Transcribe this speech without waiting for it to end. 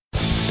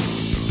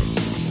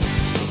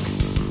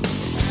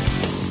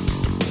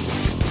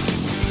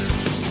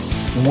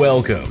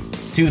Welcome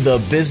to the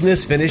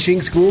Business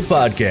Finishing School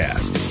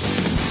Podcast.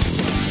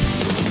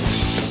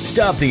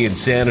 Stop the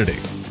insanity,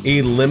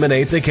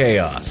 eliminate the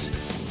chaos,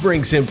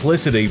 bring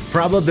simplicity,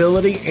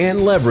 probability,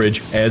 and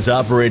leverage as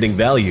operating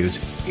values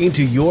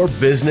into your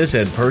business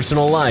and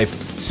personal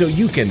life so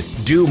you can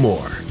do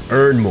more,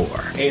 earn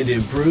more, and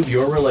improve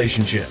your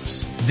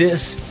relationships.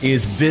 This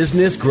is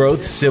Business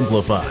Growth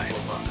Simplified.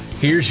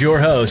 Here's your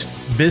host,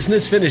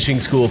 Business Finishing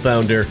School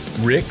founder,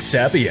 Rick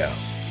Sapio.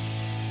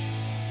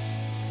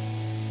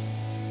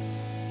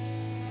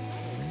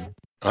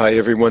 Hi,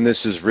 everyone.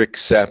 This is Rick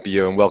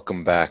Sapio, and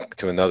welcome back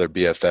to another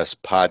BFS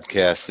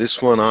podcast,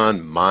 this one on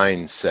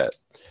mindset.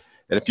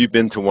 And if you've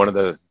been to one of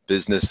the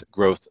Business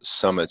Growth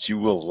Summits, you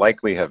will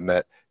likely have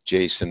met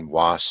Jason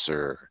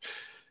Wasser.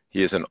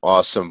 He is an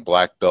awesome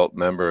Blackbelt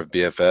member of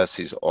BFS.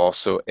 He's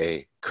also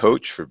a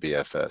coach for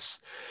BFS.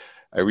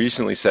 I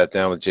recently sat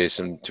down with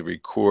Jason to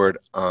record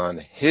on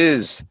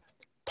his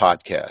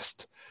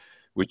podcast,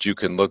 which you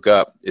can look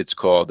up. It's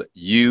called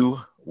You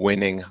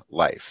Winning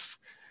Life.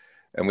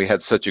 And we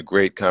had such a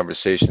great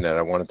conversation that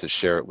I wanted to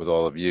share it with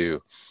all of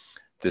you.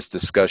 This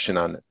discussion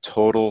on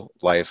total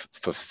life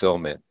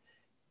fulfillment,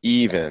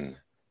 even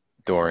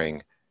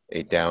during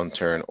a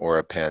downturn or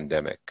a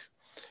pandemic.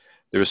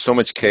 There is so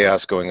much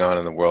chaos going on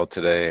in the world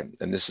today,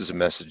 and this is a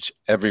message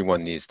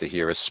everyone needs to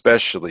hear,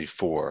 especially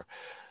for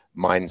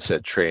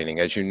mindset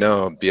training. As you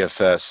know,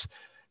 BFS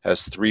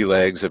has three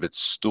legs of its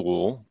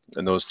stool,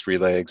 and those three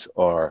legs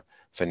are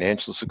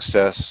financial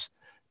success,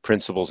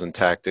 principles and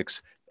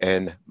tactics,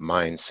 and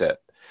mindset.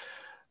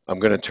 I'm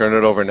going to turn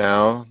it over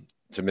now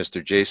to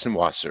Mr. Jason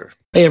Wasser.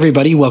 Hey,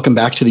 everybody. Welcome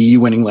back to the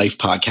You Winning Life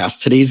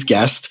podcast. Today's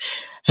guest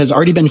has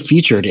already been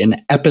featured in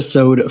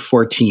episode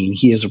 14.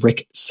 He is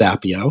Rick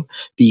Sapio,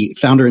 the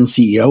founder and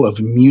CEO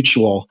of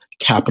Mutual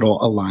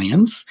Capital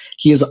Alliance.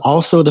 He is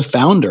also the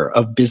founder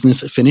of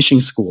Business Finishing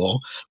School,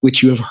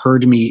 which you have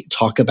heard me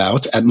talk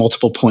about at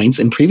multiple points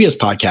in previous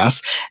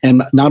podcasts.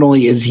 And not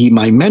only is he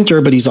my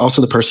mentor, but he's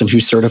also the person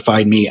who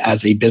certified me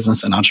as a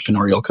business and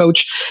entrepreneurial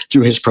coach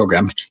through his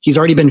program. He's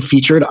already been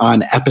featured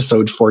on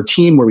episode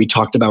 14, where we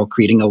talked about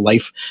creating a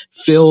life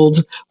filled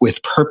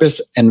with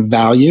purpose and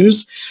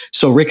values.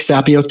 So Rick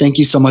Sapio, thank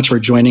you so much for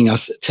joining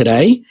us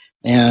today.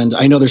 And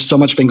I know there's so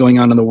much been going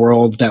on in the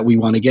world that we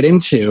want to get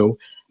into.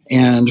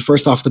 And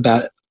first off the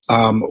bat,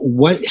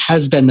 what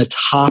has been the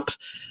top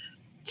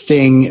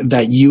thing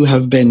that you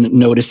have been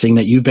noticing,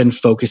 that you've been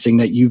focusing,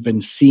 that you've been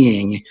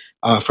seeing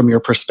from your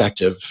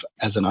perspective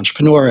as an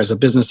entrepreneur, as a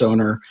business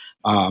owner,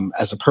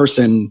 as a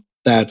person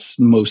that's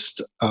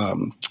most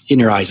in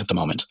your eyes at the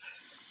moment?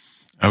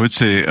 I would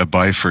say a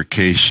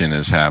bifurcation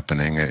is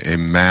happening, a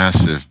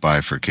massive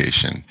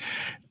bifurcation.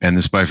 And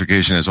this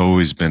bifurcation has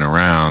always been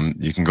around.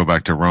 You can go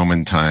back to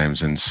Roman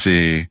times and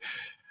see,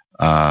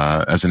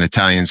 as an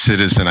Italian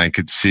citizen, I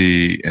could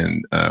see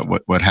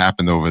what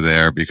happened over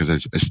there because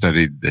I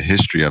studied the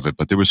history of it.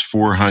 But there was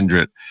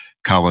 400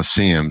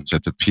 Colosseums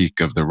at the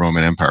peak of the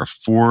Roman Empire,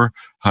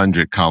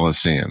 400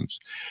 Colosseums.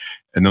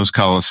 And those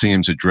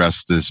Colosseums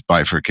addressed this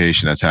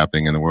bifurcation that's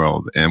happening in the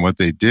world. And what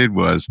they did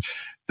was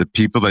the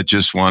people that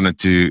just wanted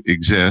to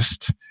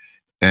exist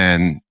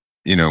and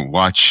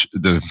watch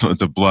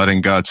the blood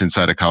and guts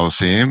inside a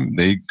Colosseum,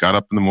 they got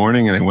up in the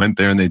morning and they went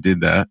there and they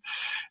did that.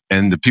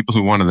 And the people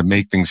who wanted to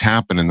make things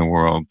happen in the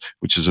world,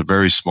 which is a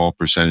very small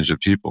percentage of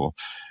people,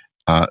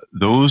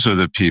 those are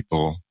the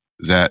people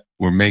that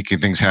were making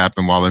things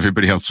happen while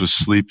everybody else was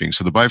sleeping.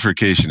 So the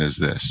bifurcation is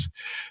this.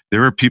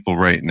 There are people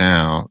right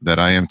now that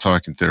I am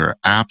talking to that are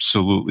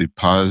absolutely,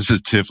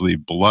 positively,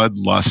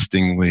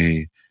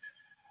 bloodlustingly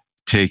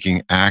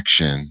taking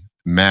action,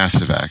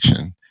 massive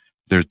action.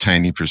 They're a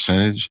tiny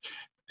percentage.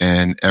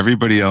 And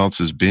everybody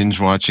else is binge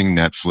watching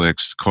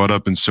Netflix, caught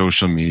up in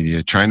social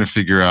media, trying to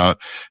figure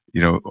out,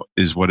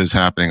 is what is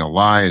happening a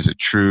lie? Is it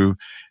true?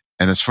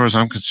 And as far as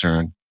I'm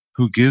concerned,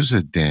 who gives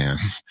a damn?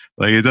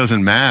 Like, it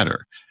doesn't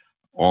matter.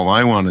 All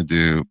I want to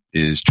do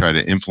is try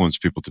to influence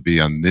people to be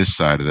on this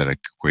side of that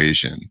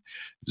equation.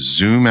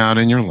 Zoom out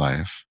in your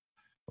life.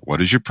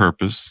 What is your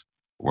purpose?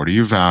 What are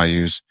your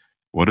values?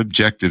 What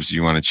objectives do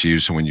you want to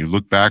achieve? So when you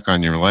look back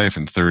on your life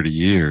in 30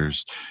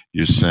 years,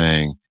 you're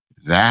saying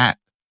that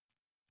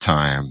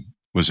time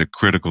was a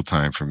critical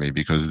time for me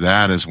because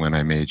that is when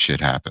I made shit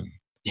happen.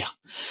 Yeah.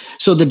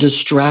 So the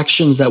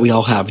distractions that we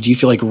all have, do you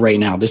feel like right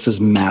now this is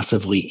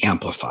massively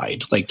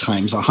amplified, like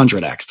times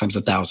 100x, times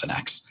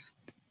 1000x?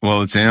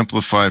 Well, it's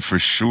amplified for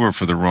sure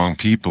for the wrong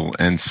people.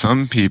 And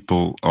some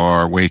people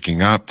are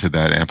waking up to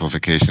that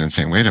amplification and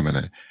saying, wait a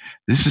minute,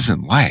 this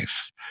isn't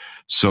life.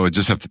 So I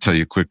just have to tell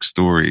you a quick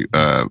story.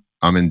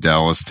 I'm in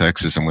Dallas,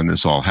 Texas. And when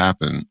this all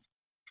happened,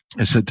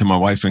 I said to my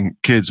wife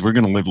and kids, we're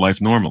going to live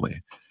life normally.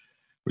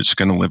 We're just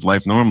going to live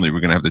life normally. We're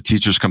going to have the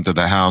teachers come to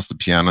the house, the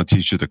piano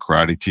teacher, the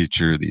karate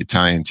teacher, the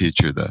Italian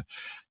teacher, the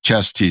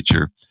chess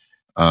teacher.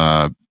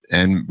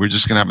 And we're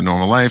just going to have a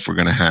normal life. We're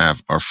going to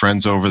have our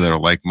friends over that are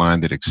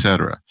like-minded,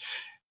 etc.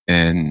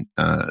 And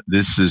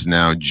this is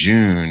now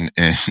June,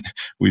 and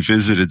we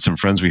visited some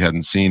friends we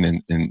hadn't seen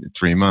in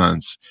 3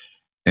 months.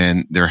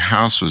 And their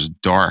house was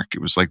dark.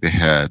 It was like they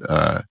had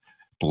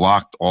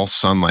blocked all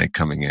sunlight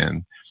coming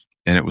in.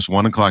 And it was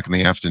 1:00 in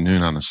the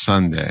afternoon on a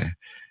Sunday,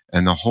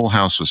 and the whole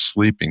house was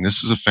sleeping.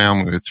 This is a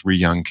family with 3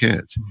 young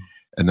kids.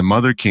 And the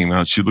mother came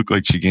out. She looked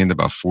like she gained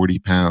about 40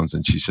 pounds.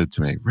 And she said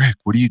to me, Rick,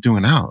 what are you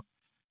doing out?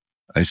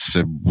 I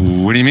said,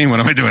 what do you mean? What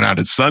am I doing out?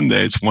 It's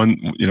Sunday. It's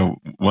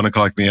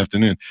 1:00 in the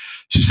afternoon.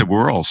 She said,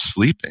 we're all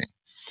sleeping.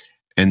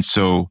 And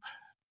so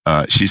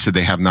she said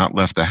they have not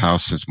left the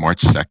house since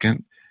March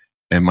 2nd.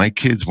 And my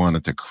kids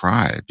wanted to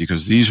cry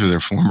because these were their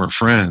former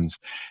friends.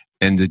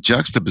 And the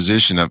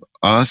juxtaposition of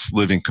us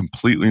living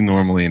completely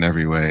normally in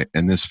every way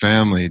and this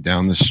family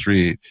down the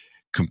street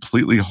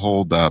completely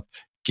holed up,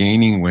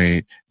 gaining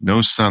weight,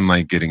 no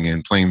sunlight getting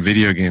in, playing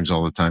video games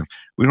all the time.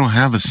 We don't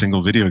have a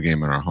single video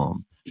game in our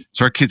home.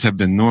 So our kids have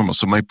been normal.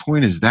 So my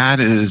point is that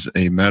is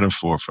a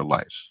metaphor for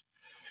life.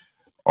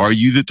 Are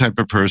you the type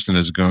of person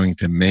that's going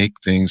to make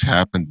things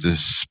happen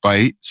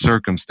despite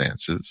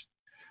circumstances?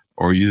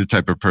 Or are you the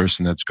type of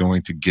person that's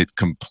going to get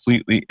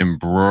completely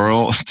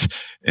embroiled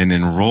and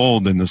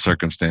enrolled in the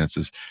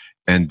circumstances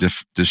and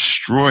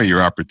destroy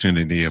your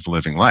opportunity of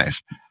living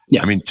life?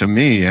 Yeah. I mean, to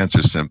me, the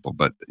answer's simple,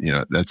 but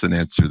that's an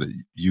answer that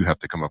you have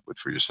to come up with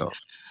for yourself.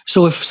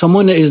 So if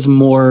someone is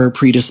more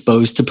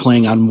predisposed to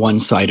playing on one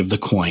side of the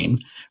coin,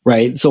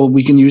 right? So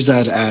we can use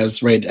that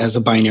as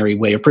a binary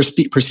way of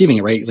perceiving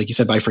it, right? Like you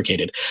said,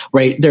 bifurcated,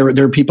 right? There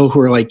are people who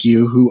are like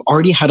you who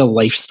already had a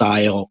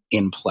lifestyle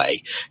in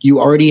play. You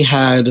already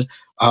had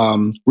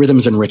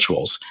rhythms and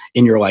rituals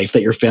in your life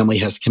that your family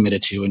has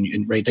committed to, and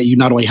right, that you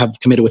not only have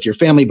committed with your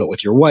family, but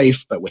with your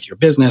wife, but with your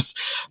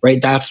business,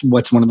 right? That's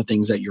what's one of the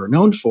things that you're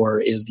known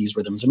for is these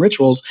rhythms and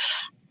rituals.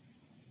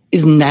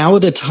 Is now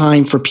the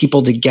time for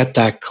people to get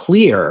that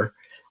clear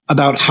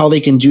about how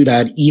they can do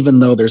that, even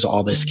though there's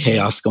all this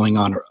chaos going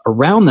on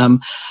around them.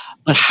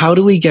 But how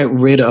do we get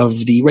rid of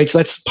right? So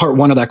that's part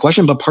one of that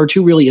question. But part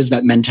two really is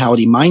that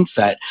mentality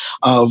mindset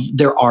of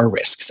there are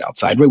risks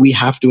outside, right? We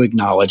have to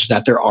acknowledge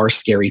that there are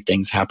scary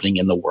things happening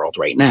in the world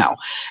right now.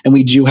 And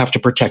we do have to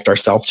protect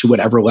ourselves to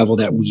whatever level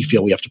that we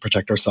feel we have to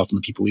protect ourselves and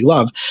the people we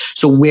love.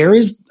 So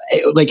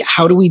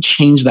how do we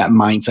change that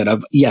mindset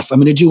of, yes, I'm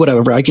going to do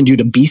whatever I can do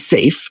to be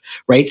safe,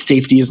 right?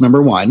 Safety is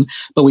number one,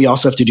 but we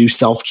also have to do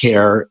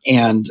self-care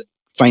and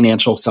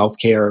financial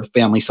self-care,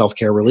 family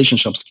self-care,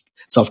 relationships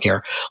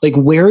self-care. Like,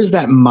 where is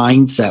that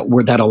mindset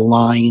where that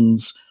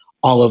aligns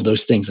all of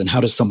those things, and how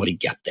does somebody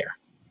get there?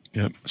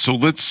 Yeah. So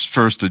let's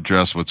first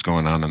address what's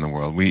going on in the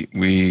world. We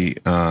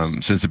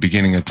since the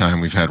beginning of time,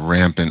 we've had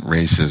rampant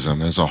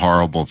racism. It's a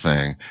horrible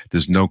thing.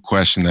 There's no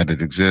question that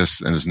it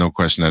exists, and there's no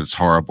question that it's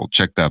horrible.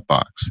 Check that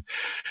box.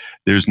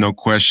 There's no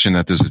question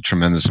that there's a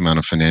tremendous amount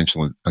of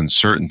financial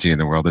uncertainty in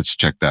the world. Let's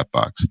check that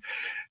box.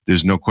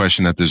 There's no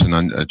question that there's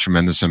a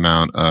tremendous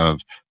amount of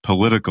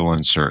political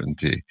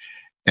uncertainty.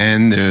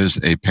 And there's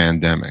a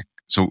pandemic.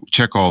 So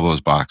check all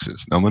those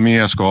boxes. Now, let me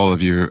ask all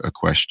of you a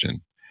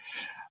question.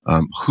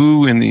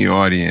 Who in the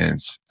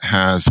audience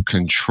has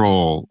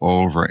control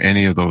over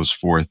any of those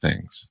 4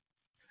 things?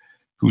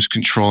 Who's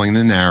controlling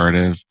the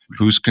narrative?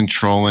 Who's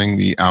controlling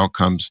the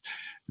outcomes?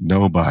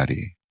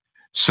 Nobody.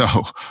 So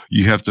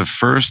you have to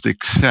first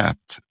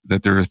accept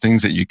that there are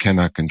things that you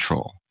cannot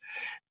control.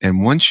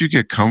 And once you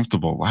get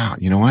comfortable, wow,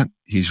 you know what?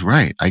 He's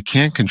right. I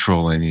can't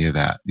control any of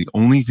that. The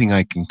only thing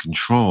I can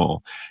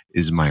control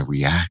is my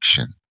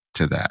reaction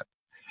to that.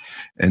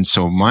 And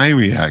so my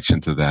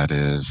reaction to that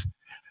is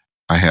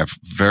I have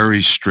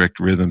very strict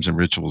rhythms and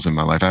rituals in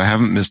my life. I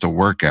haven't missed a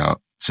workout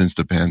since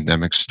the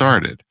pandemic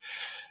started.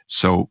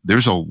 So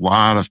there's a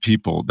lot of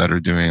people that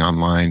are doing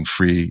online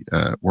free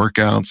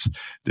workouts.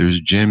 There's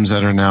gyms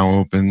that are now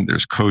open.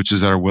 There's coaches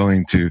that are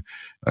willing to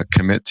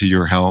commit to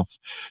your health.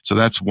 So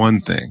that's one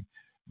thing.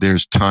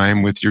 There's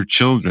time with your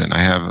children. I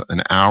have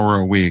an hour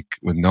a week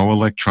with no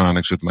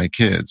electronics with my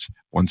kids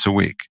once a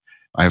week.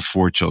 I have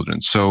 4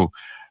 children. So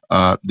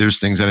there's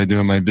things that I do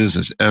in my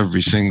business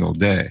every single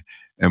day.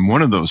 And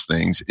one of those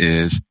things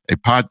is a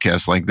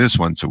podcast like this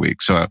once a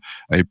week. So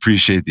I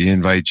appreciate the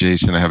invite,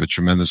 Jason. I have a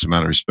tremendous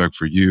amount of respect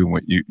for you and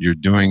what you're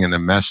doing and the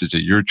message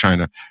that you're trying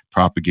to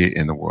propagate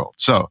in the world.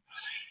 So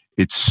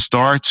it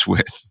starts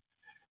with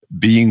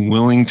being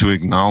willing to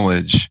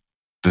acknowledge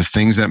the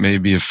things that may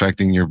be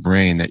affecting your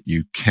brain that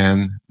you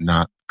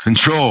cannot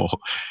control,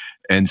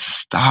 and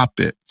stop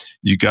it.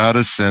 You got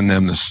to send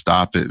them the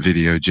stop it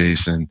video,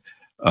 Jason.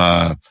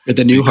 With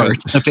the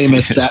Newhart, the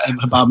famous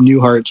Bob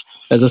Newhart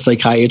as a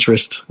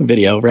psychiatrist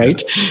video,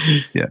 right?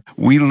 Yeah.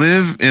 We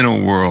live in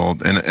a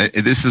world, and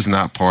this is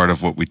not part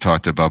of what we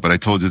talked about, but I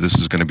told you this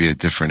is going to be a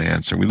different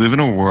answer. We live in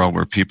a world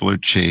where people are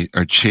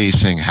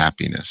chasing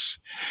happiness.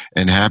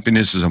 And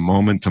happiness is a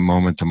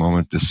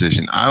moment-to-moment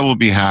decision. I will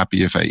be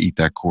happy if I eat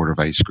that quart of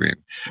ice cream.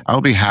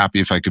 I'll be happy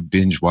if I could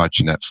binge watch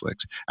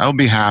Netflix. I'll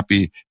be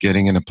happy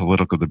getting in a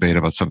political debate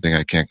about something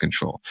I can't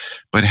control.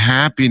 But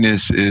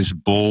happiness is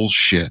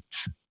bullshit.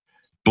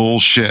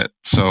 Bullshit.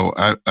 So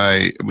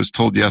I was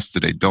told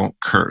yesterday, don't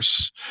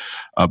curse.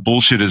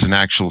 Bullshit is an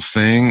actual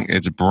thing.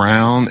 It's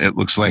brown. It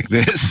looks like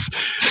this.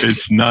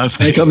 It's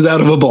nothing. It comes out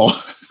of a bowl.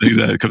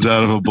 It comes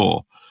out of a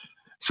bowl.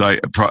 So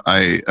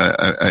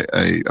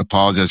I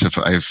apologize if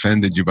I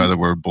offended you by the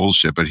word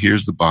bullshit, but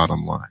here's the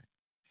bottom line.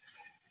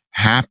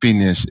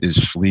 Happiness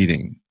is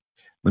fleeting.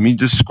 Let me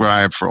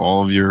describe for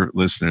all of your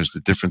listeners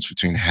the difference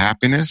between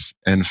happiness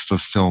and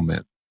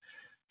fulfillment.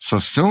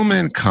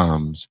 Fulfillment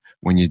comes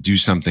when you do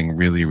something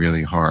really,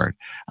 really hard.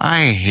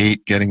 I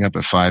hate getting up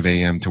at 5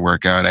 a.m. to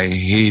work out. I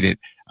hate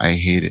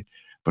it.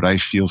 But I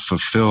feel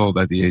fulfilled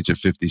at the age of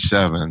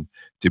 57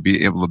 to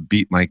be able to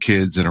beat my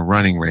kids in a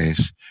running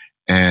race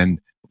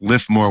and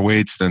lift more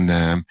weights than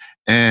them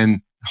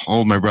and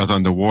hold my breath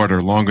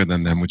underwater longer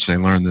than them, which they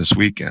learned this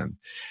weekend.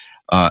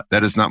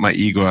 That is not my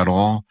ego at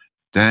all.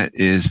 That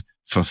is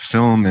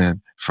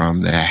fulfillment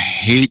from the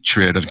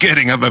hatred of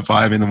getting up at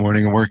 5 a.m.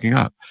 and working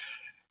up.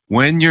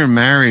 When you're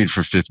married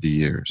for 50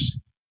 years,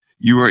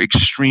 you are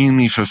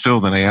extremely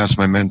fulfilled. And I asked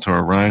my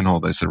mentor,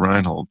 Reinhold, I said,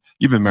 Reinhold,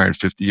 you've been married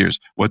 50 years.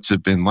 What's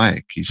it been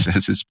like? He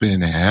says, it's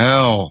been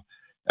hell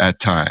at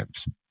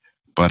times,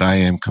 but I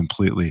am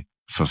completely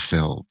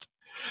fulfilled.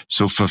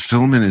 So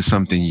fulfillment is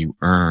something you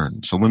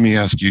earn. So let me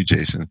ask you,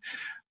 Jason,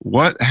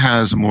 what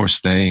has more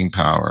staying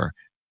power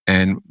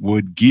and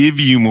would give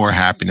you more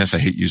happiness? I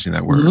hate using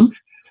that word. Mm-hmm.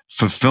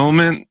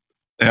 Fulfillment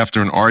after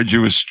an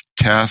arduous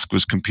task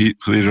was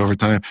completed over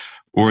time,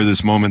 or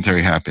this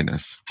momentary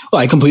happiness?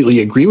 Well, I completely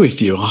agree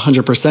with you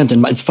 100%.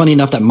 And it's funny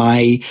enough that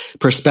my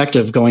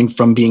perspective going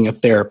from being a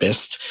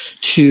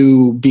therapist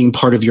to being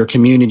part of your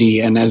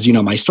community, and as you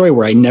know, my story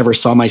where I never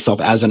saw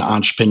myself as an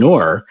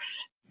entrepreneur,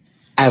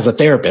 as a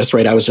therapist,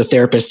 right? I was a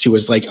therapist who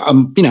was like,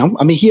 I'm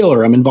a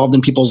healer. I'm involved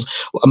in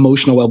people's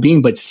emotional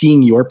well-being, but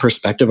seeing your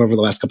perspective over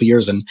the last couple of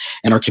years and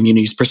our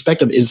community's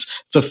perspective is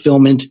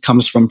fulfillment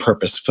comes from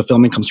purpose.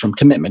 Fulfillment comes from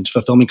commitment.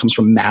 Fulfillment comes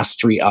from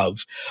mastery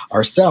of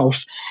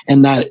ourself,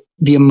 and that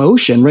the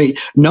emotion, right?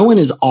 No one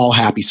is all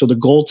happy. So the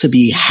goal to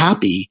be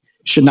happy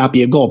should not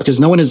be a goal because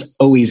no one is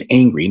always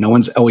angry. No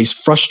one's always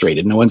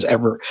frustrated. No one's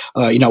ever,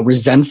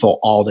 resentful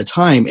all the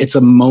time. It's a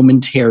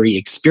momentary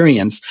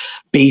experience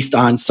based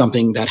on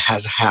something that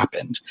has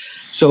happened.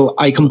 So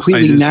I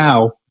completely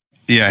now.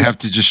 Yeah, I have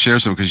to just share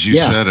something because you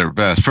said it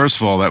best.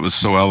 First of all, that was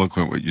so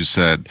eloquent what you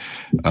said.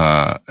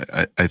 I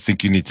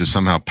think you need to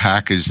somehow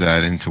package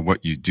that into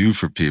what you do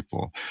for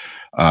people.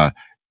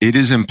 It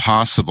is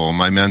impossible.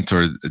 My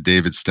mentor,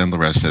 David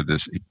Stendler, said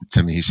this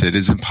to me. He said,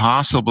 it's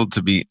impossible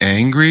to be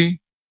angry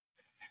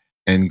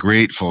and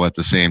grateful at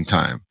the same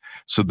time.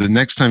 So the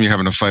next time you're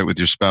having a fight with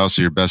your spouse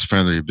or your best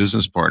friend or your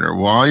business partner,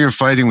 while you're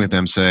fighting with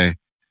them, say,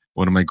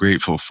 what am I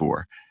grateful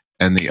for?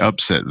 And the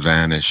upset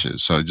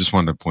vanishes. So I just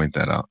wanted to point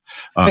that out.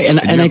 I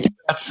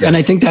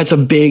think that's a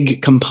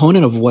big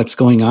component of what's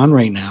going on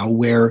right now,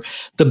 where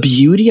the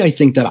beauty I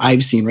think that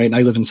I've seen, right? And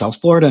I live in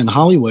South Florida and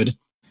Hollywood,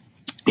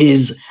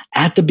 is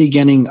at the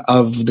beginning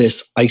of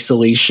this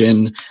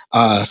isolation,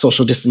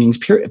 social distancing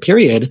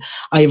period,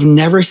 I have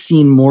never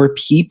seen more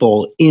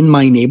people in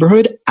my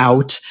neighborhood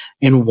out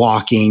and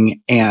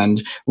walking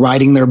and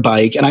riding their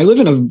bike. And I live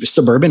in a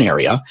suburban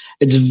area.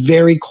 It's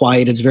very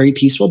quiet. It's very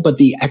peaceful, but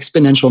the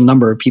exponential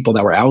number of people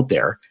that were out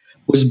there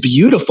was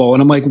beautiful.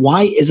 And I'm like,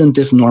 why isn't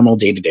this normal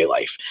day-to-day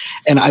life?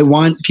 And I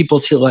want people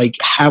to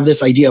have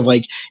this idea of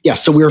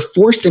so we were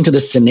forced into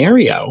this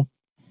scenario.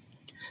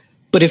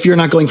 But if you're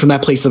not going from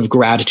that place of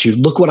gratitude,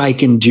 look what I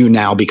can do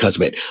now because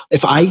of it.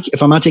 If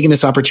I'm not taking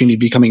this opportunity,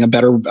 becoming a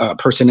better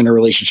person in a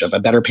relationship, a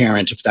better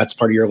parent, if that's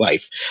part of your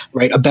life,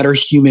 right? A better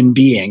human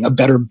being, a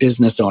better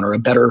business owner, a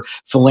better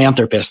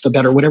philanthropist, a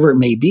better whatever it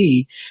may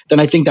be, then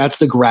I think that's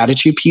the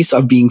gratitude piece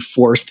of being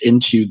forced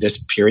into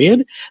this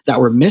period that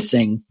we're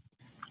missing.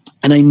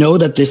 And I know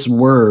that this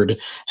word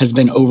has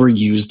been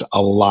overused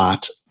a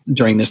lot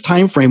during this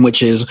time frame,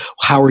 which is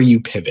how are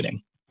you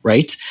pivoting?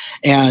 Right.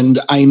 And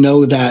I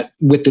know that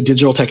with the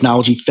digital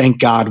technology, thank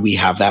God we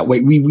have that.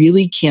 We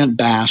really can't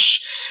bash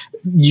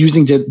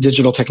using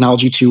digital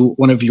technology to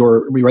one of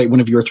your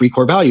three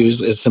core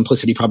values is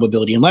simplicity,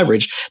 probability, and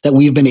leverage, that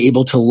we've been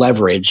able to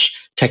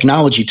leverage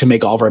technology to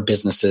make all of our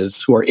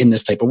businesses who are in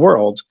this type of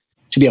world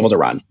to be able to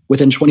run.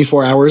 Within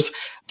 24 hours,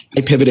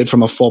 I pivoted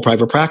from a full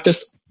private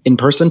practice in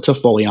person to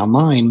fully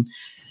online.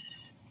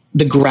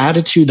 The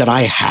gratitude that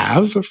I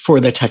have for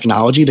the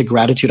technology, the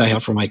gratitude I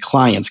have for my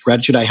clients,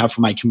 gratitude I have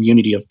for my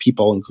community of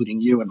people, including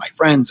you and my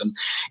friends, and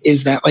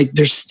is that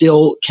there's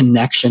still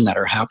connection that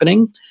are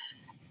happening.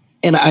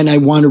 And I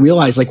want to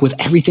realize with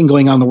everything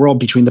going on in the world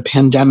between the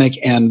pandemic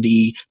and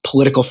the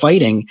political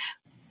fighting,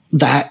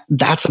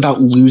 that's about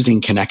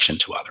losing connection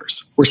to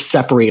others. We're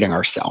separating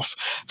ourselves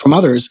from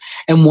others.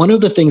 And one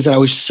of the things that I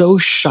was so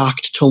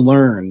shocked to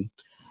learn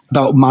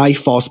about my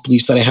false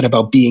beliefs that I had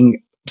about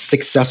being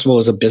successful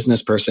as a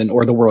business person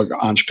or the word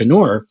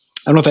entrepreneur.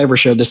 I don't know if I ever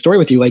shared this story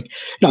with you.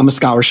 I'm a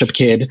scholarship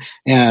kid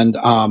and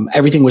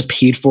everything was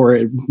paid for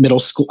at middle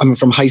school.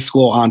 From high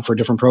school on for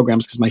different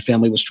programs because my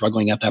family was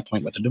struggling at that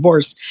point with a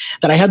divorce,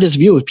 that I had this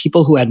view of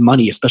people who had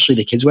money, especially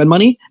the kids who had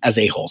money, as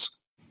a-holes.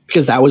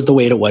 Because that was the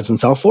way it was in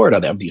South Florida.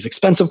 They have these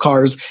expensive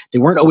cars. They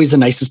weren't always the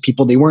nicest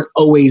people. They weren't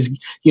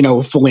always,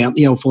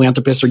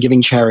 philanthropists or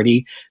giving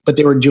charity, but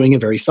they were doing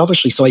it very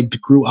selfishly. So I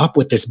grew up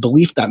with this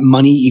belief that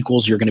money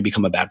equals you're going to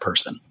become a bad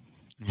person.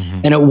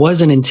 And it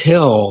wasn't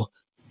until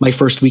my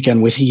first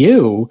weekend with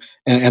you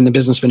and the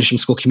business finishing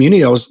school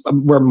community,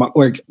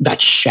 where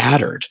that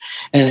shattered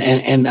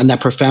and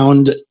that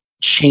profound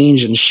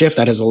change and shift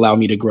that has allowed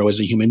me to grow as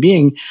a human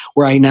being,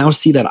 where I now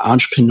see that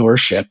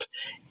entrepreneurship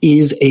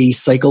is a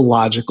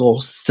psychological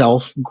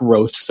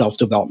self-growth,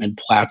 self-development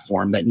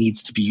platform that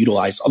needs to be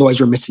utilized. Otherwise,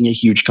 we're missing a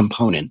huge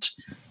component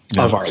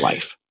of our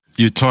life.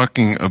 You're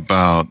talking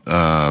about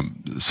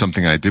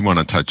something I did want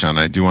to touch on.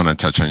 I do want to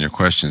touch on your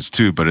questions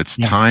too, but it's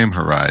time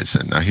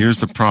horizon. Now, here's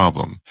the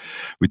problem.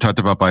 We talked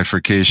about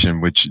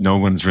bifurcation, which no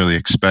one's really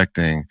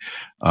expecting,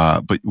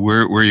 but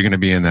where are you going to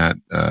be in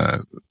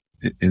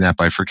that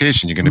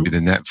bifurcation? You're going to be the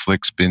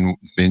Netflix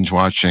binge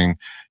watching,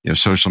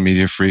 social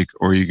media freak,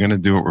 or you're going to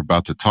do what we're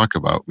about to talk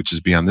about, which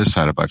is be on this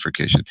side of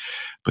bifurcation.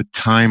 But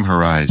time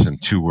horizon,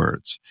 2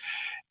 words.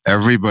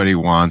 Everybody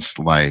wants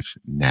life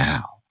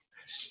now.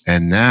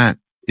 And that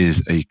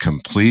is a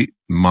complete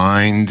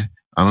mind,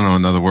 I don't know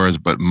in other words,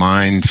 but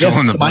mind fill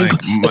in the blank.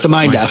 It's a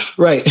mind F,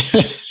 right?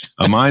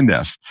 A mind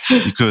F.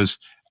 Because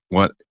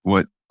what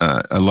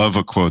I love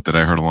a quote that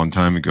I heard a long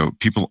time ago.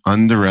 People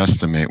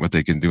underestimate what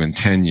they can do in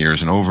 10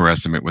 years and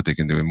overestimate what they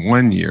can do in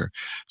 1 year.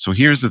 So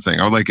here's the thing.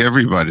 I would like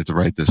everybody to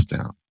write this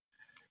down.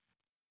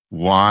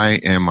 Why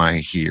am I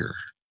here?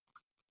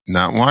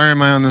 Not why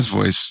am I on this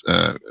voice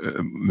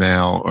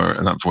mail or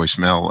not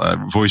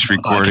voicemail, voice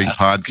recording,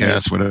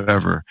 podcast,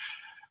 whatever.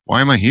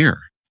 Why am I here?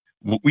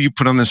 What were you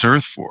put on this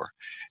earth for?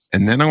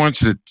 And then I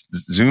want you to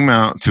zoom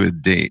out to a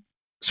date.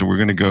 So we're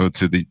going to go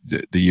to the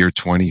year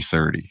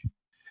 2030.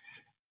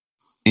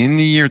 In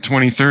the year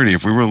 2030,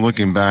 if we were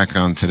looking back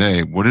on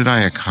today, what did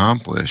I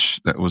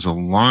accomplish that was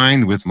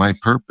aligned with my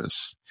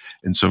purpose?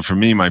 And so for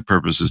me, my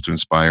purpose is to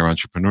inspire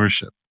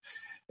entrepreneurship.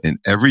 And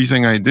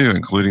everything I do,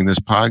 including this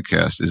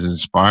podcast, is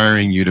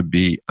inspiring you to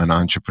be an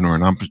entrepreneur.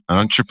 An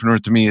entrepreneur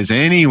to me is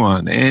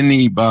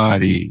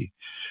anybody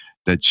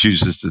that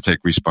chooses to take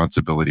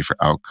responsibility for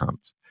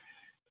outcomes.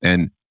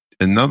 And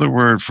another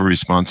word for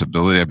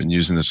responsibility, I've been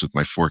using this with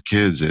my 4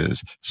 kids,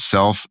 is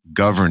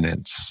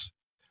self-governance.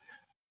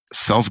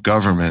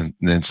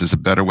 Self-governance is a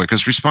better way,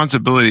 because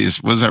responsibility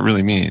is, what does that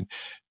really mean?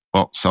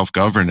 Well,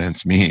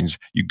 self-governance means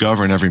you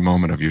govern every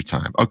moment of your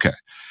time. Okay,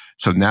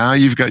 so now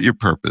you've got your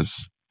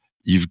purpose.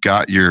 You've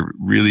got your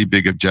really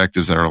big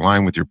objectives that are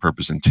aligned with your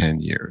purpose in 10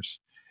 years.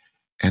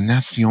 And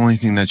that's the only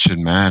thing that should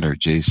matter,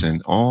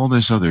 Jason. All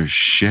this other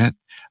shit,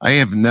 I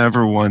have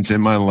never once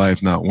in my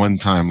life, not one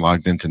time,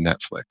 logged into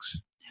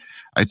Netflix.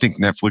 I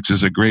think Netflix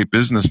is a great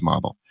business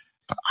model.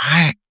 But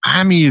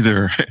I'm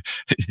either,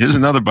 here's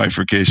another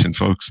bifurcation,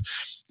 folks.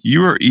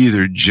 You are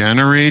either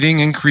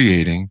generating and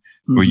creating,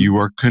 or you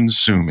are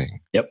consuming.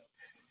 Yep.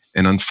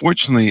 And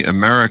unfortunately,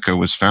 America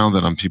was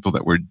founded on people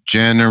that were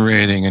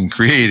generating and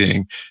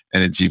creating,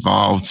 and it's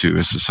evolved to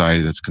a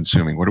society that's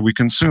consuming. What are we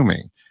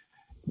consuming?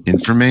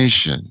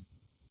 Information,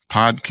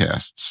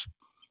 podcasts,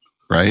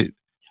 right?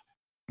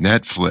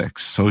 Netflix,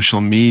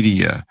 social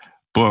media,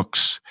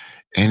 books,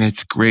 and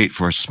it's great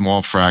for a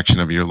small fraction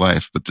of your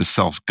life. But the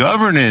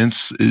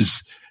self-governance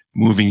is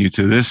moving you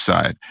to this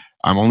side.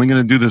 I'm only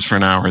going to do this for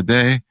an hour a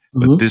day,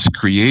 but this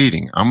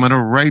creating, I'm going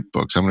to write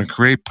books. I'm going to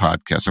create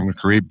podcasts. I'm going to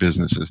create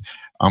businesses.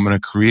 I'm going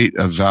to create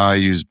a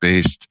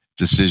values-based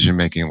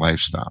decision-making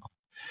lifestyle.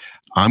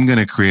 I'm going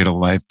to create a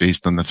life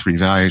based on the 3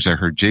 values I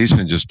heard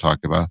Jason just talk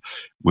about,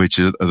 which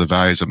are the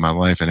values of my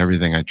life and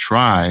everything I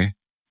try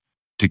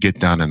to get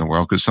done in the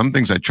world. Because some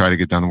things I try to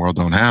get done in the world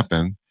don't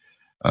happen.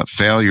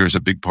 Failure is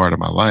a big part of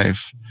my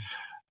life.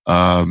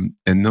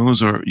 And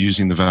those are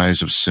using the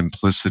values of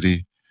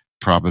simplicity,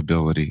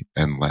 probability,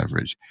 and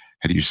leverage.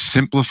 How do you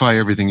simplify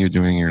everything you're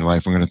doing in your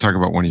life? I'm going to talk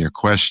about one of your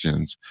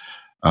questions.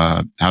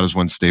 How does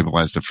one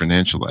stabilize their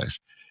financial life?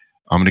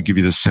 I'm going to give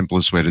you the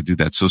simplest way to do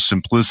that. So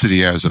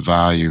simplicity as a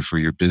value for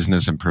your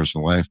business and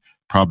personal life.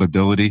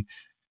 Probability,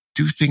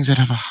 do things that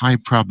have a high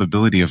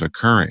probability of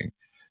occurring.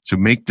 So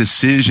make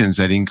decisions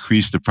that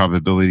increase the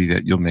probability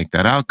that you'll make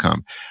that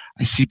outcome.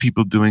 I see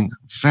people doing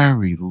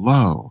very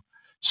low,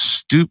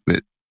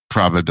 stupid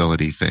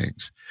probability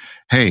things.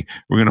 Hey,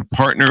 we're going to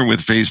partner with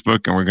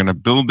Facebook and we're going to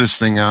build this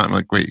thing out. I'm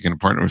like, wait, you're going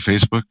to partner with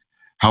Facebook?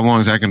 How long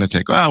is that going to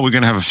take? Well, we're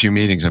going to have a few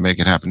meetings and make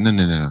it happen.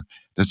 No.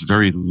 That's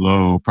very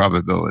low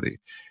probability.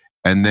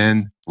 And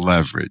then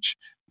leverage.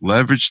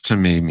 Leverage to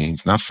me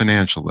means not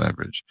financial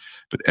leverage,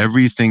 but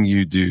everything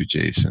you do,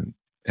 Jason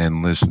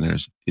and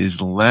listeners, is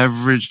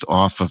leveraged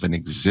off of an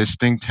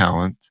existing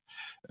talent,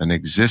 an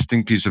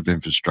existing piece of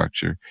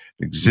infrastructure,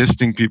 an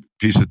existing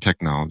piece of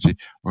technology,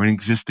 or an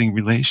existing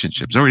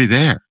relationship. It's already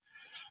there.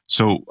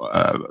 So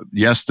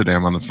yesterday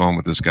I'm on the phone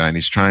with this guy and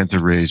he's trying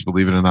to raise,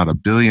 believe it or not,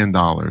 $1 billion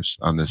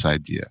on this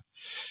idea.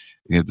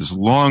 He had this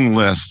long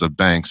list of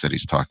banks that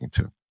he's talking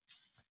to.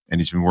 And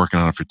he's been working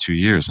on it for 2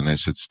 years. And I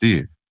said,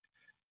 Steve,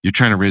 you're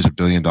trying to raise $1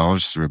 billion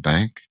through a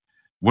bank?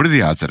 What are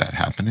the odds of that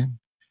happening?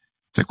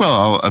 It's like, well,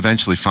 I'll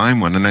eventually find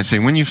one. And I say,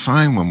 when you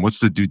find one, what's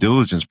the due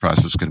diligence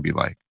process going to be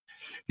like?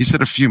 He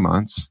said, a few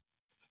months.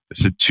 I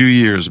said, 2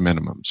 years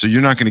minimum. So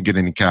you're not going to get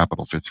any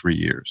capital for 3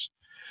 years.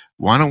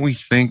 Why don't we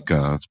think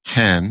of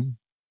 10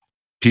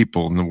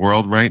 people in the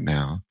world right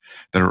now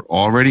that are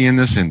already in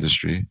this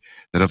industry,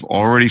 that have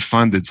already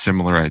funded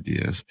similar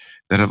ideas,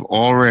 that have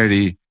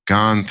already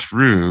gone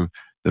through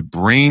the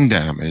brain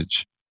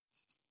damage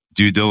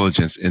due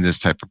diligence in this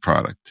type of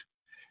product.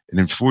 And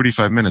in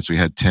 45 minutes, we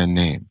had 10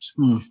 names.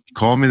 He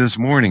called me this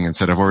morning and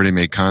said, I've already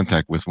made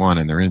contact with one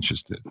and they're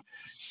interested.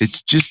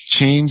 It's just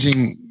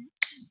changing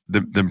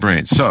the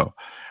brain. So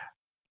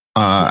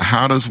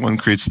how does one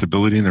create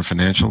stability in their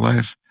financial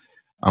life?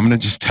 I'm going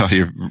to just tell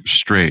you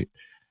straight,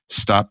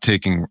 stop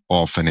taking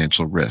all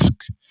financial risk.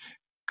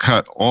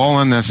 Cut all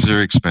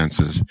unnecessary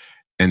expenses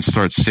and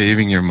start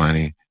saving your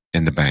money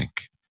in the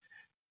bank.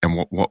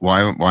 And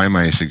why am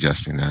I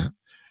suggesting that?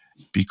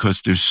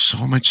 Because there's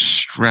so much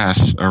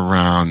stress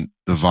around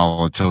the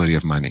volatility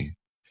of money.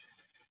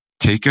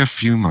 Take a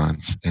few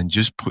months and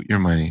just put your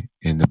money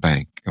in the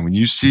bank. And when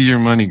you see your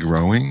money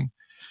growing,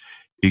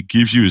 it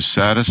gives you a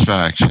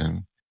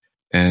satisfaction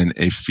and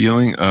a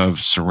feeling of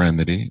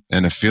serenity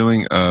and a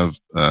feeling of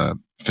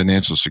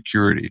financial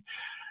security.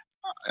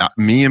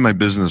 Me and my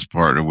business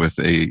partner with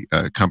a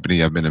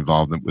company I've been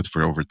involved with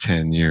for over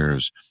 10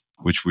 years,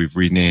 which we've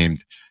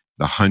renamed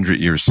the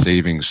 100-Year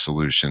Savings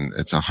Solution.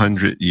 It's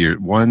 100-year,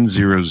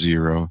 100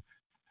 year,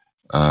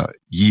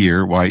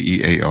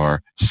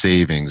 YEAR,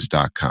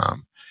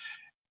 savings.com.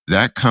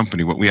 That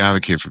company, what we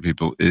advocate for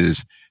people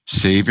is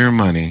save your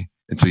money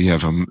until you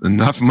have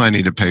enough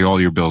money to pay all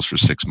your bills for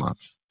 6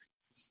 months.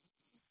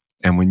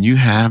 And when you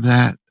have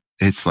that,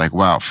 it's like,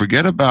 wow,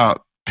 forget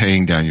about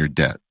paying down your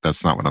debt.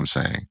 That's not what I'm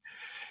saying.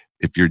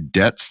 If your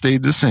debt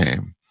stayed the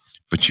same,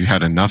 but you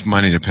had enough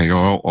money to pay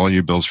all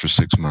your bills for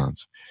 6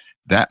 months,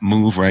 that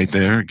move right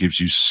there gives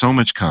you so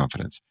much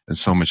confidence and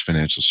so much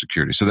financial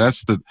security. So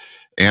that's the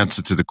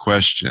answer to the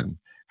question,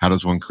 how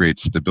does one create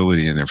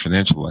stability in their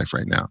financial life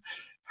right now?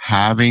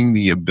 Having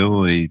the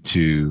ability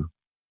to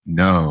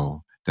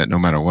know that no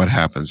matter what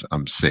happens,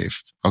 I'm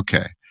safe.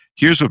 Okay,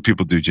 here's what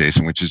people do,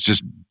 Jason, which is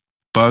just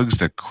bugs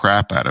the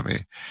crap out of me.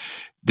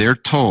 They're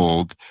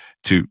told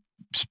to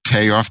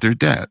pay off their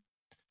debt.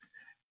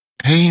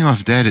 Paying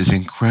off debt is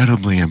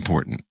incredibly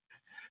important.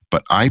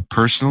 But I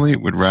personally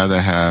would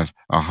rather have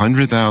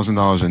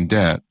 $100,000 in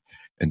debt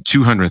and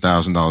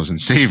 $200,000 in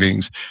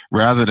savings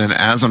rather than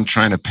as I'm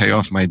trying to pay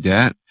off my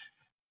debt,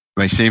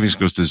 my savings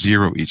goes to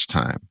zero each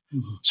time.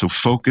 Mm-hmm. So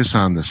focus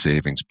on the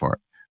savings part.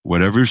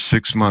 Whatever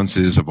 6 months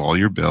is of all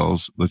your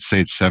bills, let's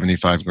say it's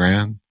 75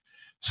 grand,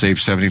 save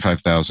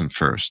 75,000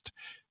 first.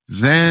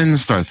 Then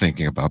start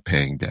thinking about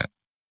paying debt.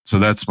 So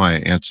that's my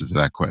answer to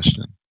that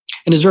question.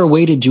 And is there a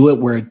way to do it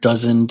where it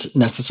doesn't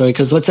necessarily,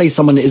 because let's say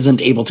someone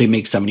isn't able to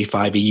make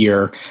 75 a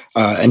year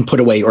and put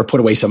away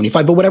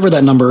 75, but whatever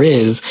that number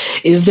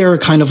is there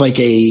kind of like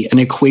an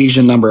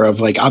equation number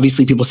of like,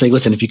 obviously people say,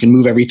 listen, if you can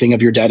move everything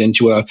of your debt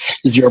into a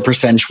 0%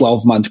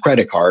 12-month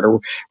credit card or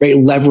right,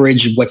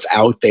 leverage what's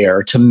out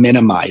there to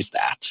minimize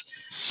that.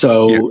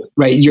 So, yeah.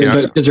 Right,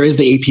 because there is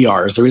the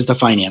APRs, there is the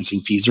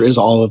financing fees, there is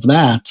all of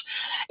that.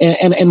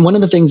 And one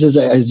of the things is,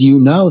 as you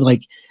know,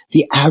 like,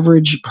 the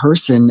average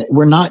person,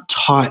 we're not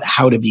taught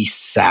how to be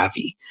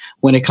savvy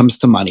when it comes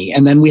to money.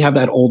 And then we have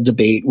that old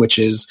debate, which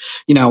is,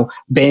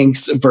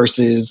 banks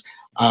versus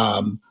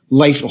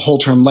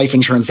whole-term life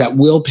insurance that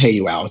will pay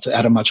you out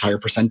at a much higher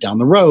percent down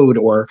the road,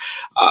 or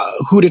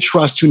who to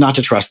trust, who not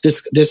to trust.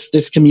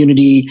 This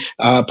community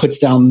puts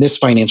down this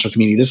financial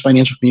community. This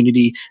financial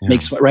community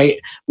makes, right?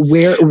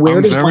 Where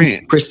does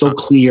one crystal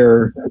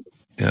clear?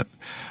 Yeah.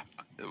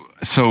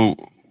 So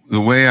the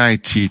way I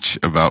teach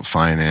about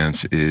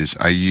finance is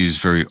I use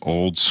very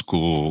old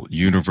school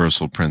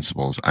universal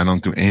principles. I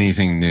don't do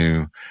anything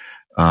new,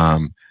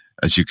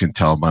 as you can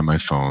tell by my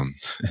phone.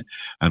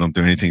 I don't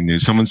do anything new.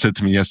 Someone said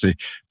to me yesterday,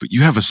 but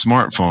you have a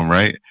smartphone,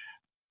 right?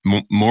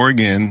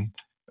 Morgan,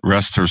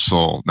 rest her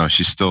soul. No,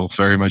 she's still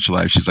very much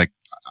alive. She's like,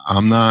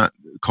 I'm not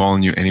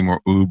calling you any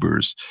more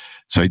Ubers.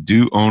 So I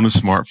do own a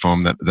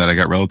smartphone that I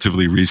got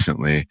relatively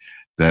recently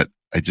that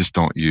I just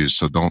don't use.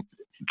 So don't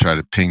try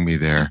to ping me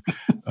there.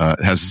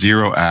 It has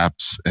 0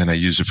 apps and I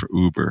use it for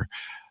Uber.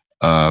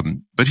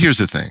 But here's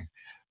the thing.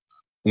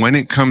 When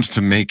it comes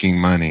to making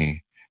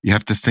money, you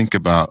have to think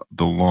about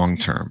the long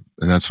term.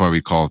 And that's why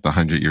we call it the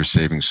 100-Year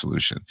Savings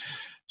Solution.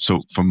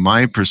 So from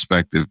my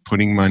perspective,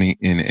 putting money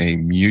in a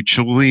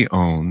mutually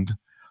owned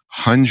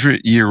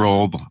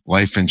 100-year-old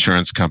life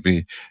insurance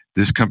company,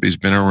 this company's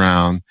been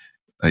around.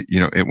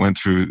 It went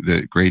through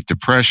the Great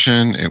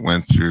Depression. It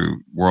went through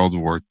World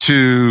War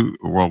II,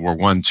 World War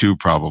I, II,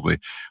 probably.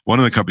 One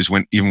of the companies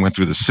went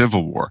through the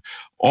Civil War.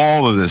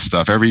 All of this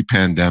stuff, every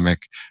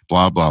pandemic,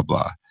 blah, blah,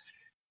 blah.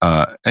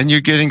 And you're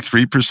getting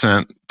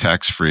 3%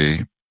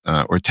 tax-free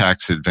or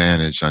tax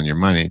advantage on your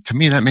money. To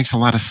me, that makes a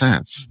lot of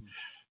sense.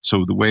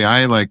 So the way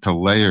I like to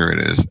layer it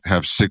is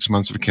have 6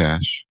 months of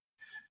cash,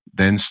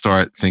 then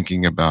start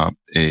thinking about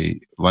a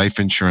life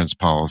insurance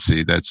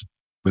policy that's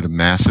with a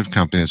massive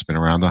company that's been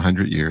around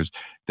 100 years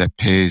that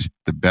pays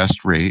the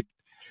best rate,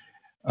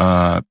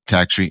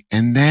 tax-free,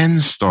 and then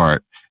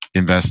start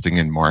investing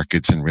in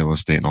markets and real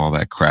estate and all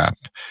that crap.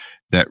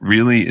 That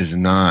really is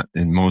not,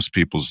 in most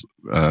people's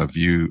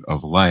view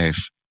of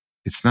life,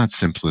 it's not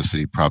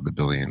simplicity,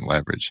 probability, and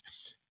leverage.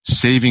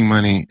 Saving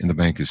money in the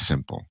bank is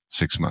simple,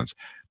 6 months.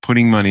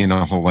 Putting money in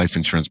a whole life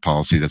insurance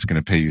policy that's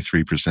going to pay you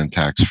 3%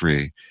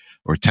 tax-free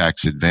or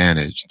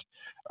tax-advantaged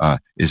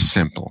is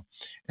simple.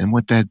 And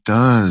what that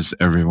does,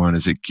 everyone,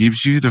 is it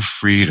gives you the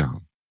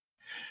freedom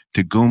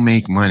to go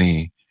make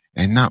money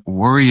and not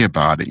worry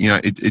about it. You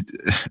know,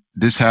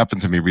 this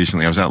happened to me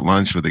recently. I was at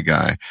lunch with a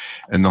guy,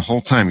 and the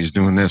whole time he's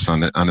doing this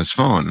on his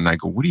phone. And I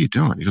go, "What are you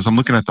doing?" He goes, "I'm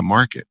looking at the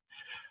market."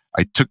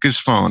 I took his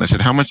phone. I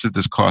said, "How much did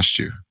this cost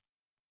you?"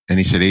 And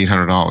he said,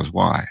 $800.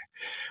 Why?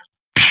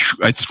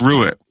 I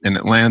threw it, and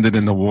it landed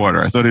in the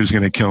water. I thought he was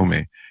going to kill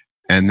me.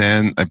 And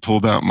then I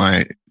pulled out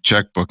my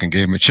checkbook and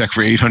gave him a check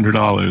for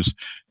 $800.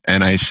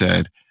 And I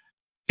said,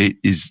 "It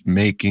is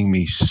making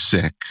me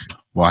sick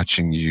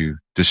watching you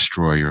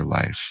destroy your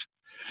life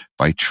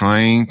by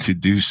trying to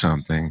do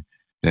something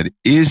that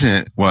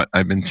isn't what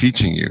I've been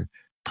teaching you.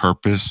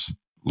 Purpose,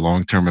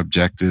 long-term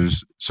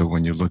objectives. So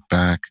when you look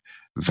back,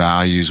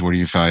 values, what are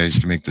your values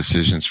to make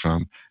decisions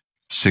from?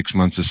 6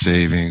 months of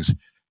savings.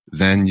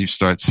 Then you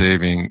start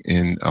saving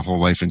in a whole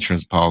life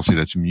insurance policy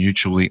that's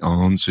mutually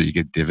owned, so you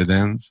get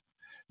dividends.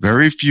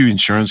 Very few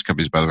insurance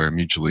companies, by the way, are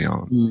mutually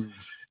owned.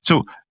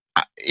 So,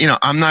 you know,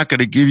 I'm not going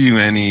to give you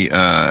any,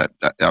 I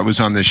was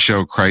on this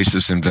show,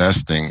 Crisis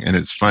Investing, and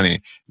it's funny.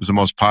 It was the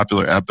most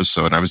popular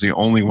episode. I was the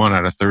only one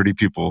out of 30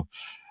 people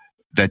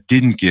that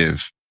didn't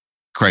give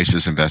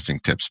crisis investing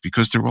tips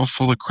because they're all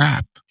full of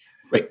crap.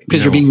 Right,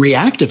 because you're being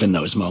reactive in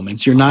those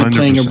moments. You're not 100%.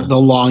 Playing the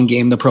long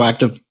game, the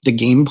proactive, the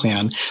game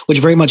plan, which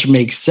very much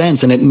makes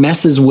sense. And it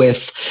messes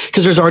with,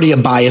 because there's already a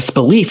biased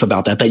belief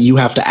about that you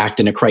have to act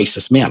in a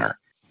crisis manner.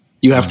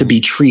 You have to be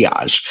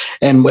triage.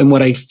 And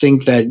what I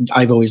think that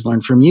I've always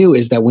learned from you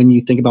is that when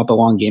you think about the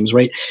long games,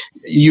 right,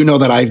 you know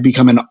that I've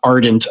become an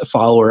ardent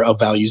follower of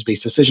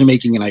values-based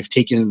decision-making, and I've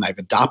taken and I've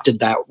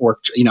adopted that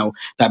work, you know,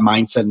 that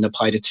mindset and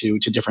applied it to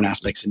different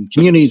aspects in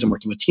communities and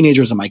working with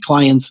teenagers and my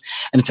clients.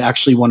 And it's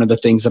actually one of the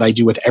things that I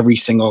do with every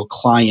single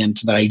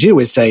client that I do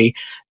is say,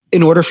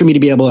 in order for me to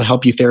be able to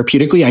help you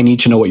therapeutically, I need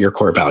to know what your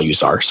core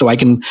values are. So I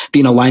can be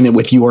in alignment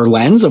with your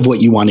lens of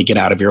what you want to get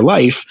out of your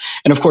life.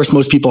 And of course,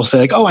 most people say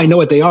like, "Oh, I know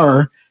what they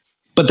are."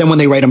 But then when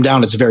they write them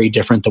down, it's very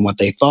different than what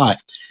they thought.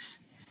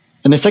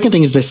 And the second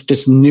thing is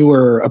this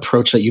newer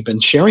approach that you've been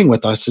sharing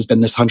with us has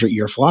been this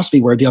 100-year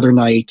philosophy, where the other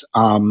night,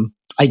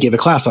 I gave a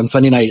class on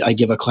Sunday night. I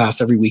give a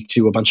class every week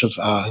to a bunch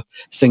of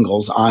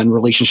singles on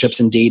relationships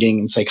and dating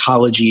and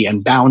psychology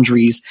and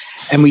boundaries.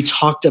 And we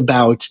talked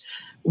about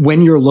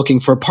when you're looking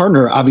for a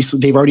partner, obviously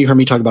they've already heard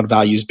me talk about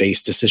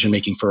values-based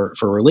decision-making for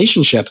a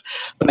relationship,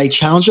 but I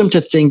challenge them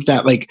to think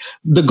that like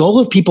the goal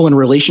of people in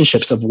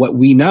relationships of what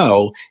we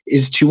know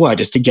is to what?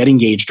 Is to get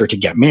engaged or to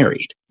get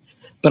married.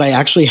 But I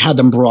actually had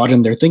them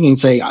broaden their thinking and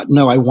say,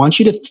 no, I want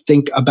you to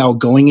think about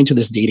going into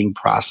this dating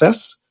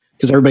process,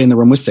 because everybody in the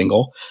room was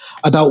single,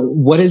 about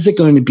what is it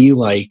going to be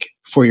like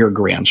for your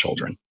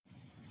grandchildren?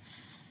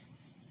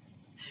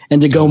 And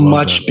to go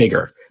much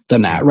bigger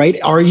than that, right?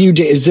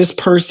 Is this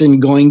person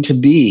going to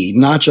be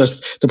not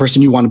just the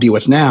person you want to be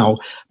with now,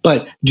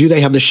 but do they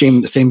have the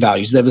same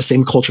values? Do they have the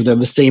same culture? Do they have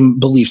the same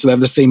beliefs? Do they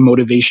have the same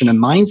motivation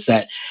and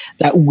mindset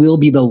that will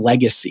be the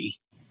legacy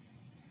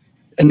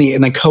and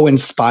the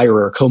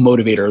co-inspirer,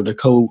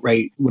 co-motivator,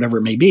 right, whatever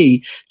it may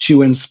be,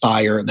 to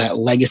inspire that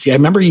legacy. I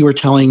remember you were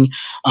telling,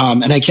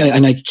 and I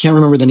can't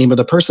remember the name of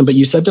the person, but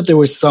you said that there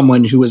was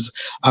someone who was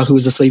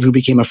a slave who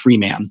became a free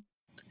man.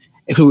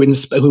 Who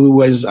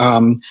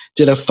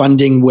did a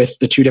funding with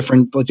the two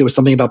different, like there was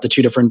something about the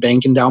two different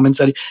bank endowments.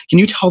 Can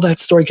you tell that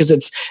story? Because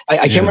I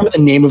can't remember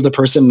the name of the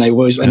person, and I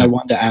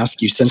wanted to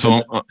ask you since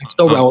it's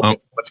so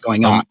relevant to what's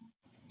going on.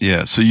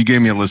 Yeah. So you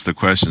gave me a list of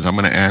questions. I'm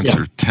going to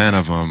answer 10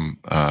 of them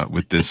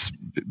with this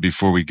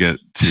before we get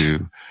to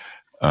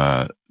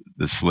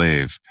the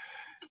slave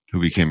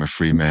who became a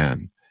free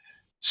man.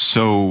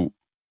 So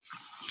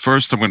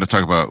first, I'm going to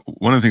talk about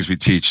one of the things we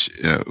teach.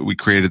 We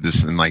created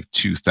this in like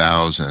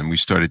 2000. We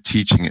started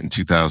teaching it in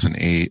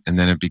 2008, and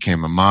then it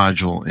became a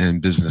module in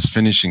Business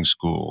Finishing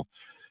School.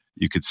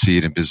 You could see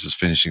it in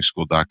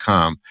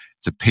businessfinishingschool.com.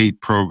 It's a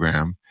paid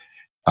program,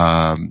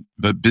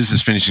 but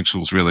Business Finishing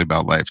School is really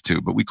about life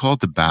too. But we call it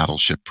the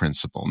battleship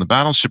principle. And the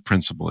battleship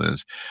principle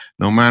is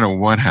no matter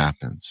what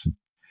happens,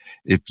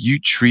 if you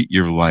treat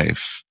your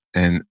life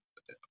and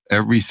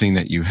everything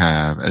that you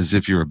have as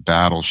if you're a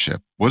battleship.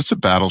 What's a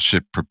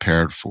battleship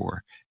prepared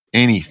for?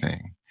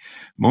 Anything.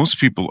 Most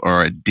people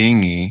are a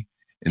dinghy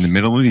in the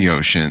middle of the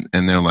ocean,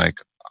 and they're like,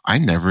 I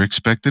never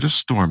expected a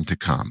storm to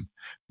come.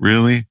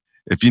 Really?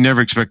 If you never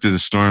expected a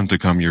storm to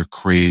come, you're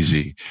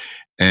crazy.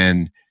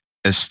 And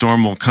a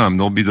storm will come.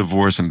 There'll be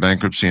divorce and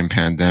bankruptcy and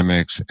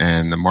pandemics,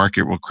 and the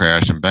market will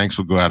crash, and banks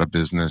will go out of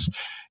business,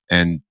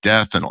 and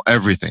death and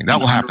everything. That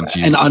will happen to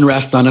you. And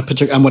unrest on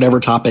on whatever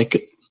topic.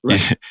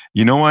 Right.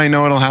 You know why I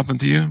know it'll happen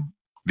to you?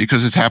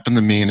 Because it's happened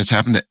to me, and it's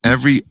happened to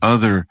every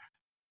other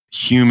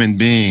human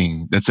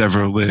being that's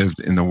ever lived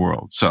in the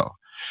world. So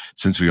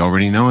since we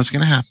already know it's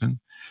going to happen,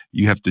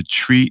 you have to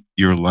treat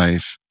your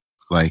life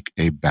like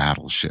a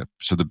battleship.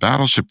 So the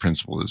battleship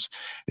principle is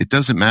it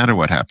doesn't matter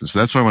what happens. So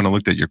that's why when I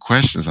looked at your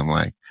questions, I'm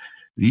like,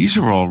 these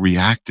are all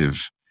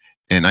reactive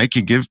And I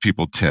can give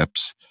people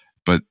tips,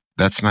 but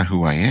that's not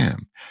who I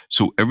am.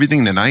 So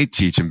everything that I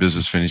teach in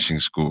Business Finishing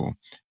School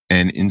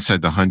and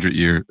inside the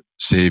 100-Year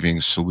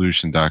Savings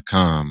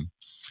Solution.com,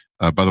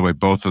 by the way,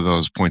 both of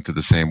those point to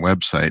the same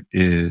website,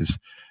 is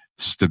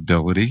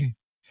stability,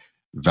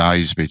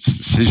 values-based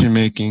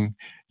decision-making.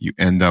 You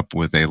end up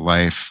with a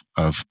life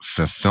of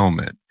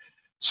fulfillment.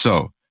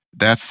 So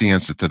that's the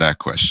answer to that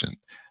question.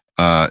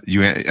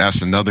 You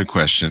asked another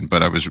question,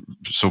 but I was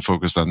so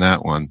focused on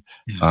that one.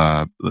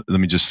 Let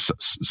me just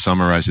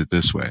summarize it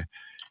this way.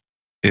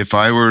 If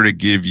I were to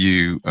give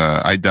you,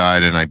 I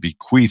died and I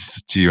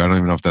bequeathed to you, I don't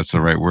even know if that's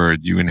the right word,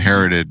 you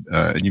inherited,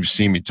 and you've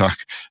seen me talk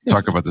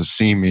about this,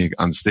 seeing me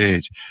on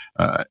stage,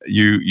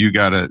 you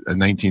got a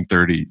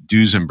 1930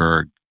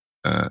 Duesenberg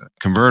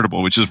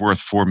convertible, which is worth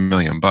 $4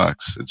 million.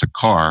 It's a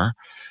car.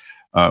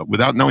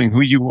 Without knowing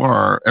who you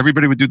are,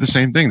 everybody would do the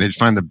same thing. They'd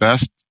find the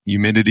best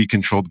humidity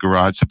controlled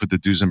garage to put the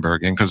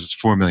Duesenberg in because it's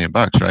 $4 million,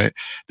 right?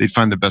 They'd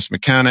find the best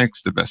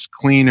mechanics, the best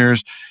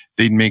cleaners.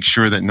 They'd make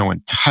sure that no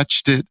one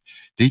touched it.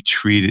 They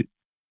treat it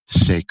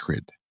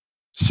sacredly.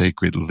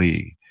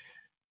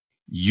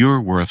 You're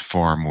worth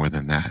far more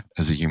than that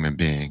as a human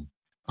being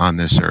on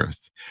this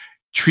earth.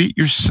 Treat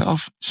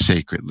yourself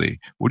sacredly.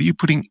 What are you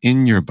putting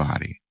in your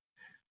body?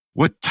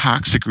 What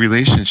toxic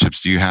relationships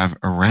do you have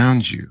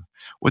around you?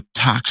 What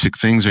toxic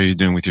things are you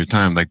doing with your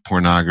time, like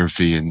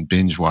pornography and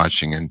binge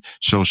watching and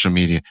social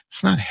media?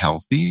 It's not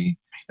healthy.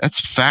 That's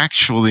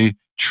factually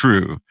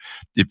true.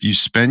 If you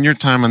spend your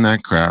time on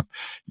that crap,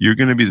 you're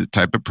going to be the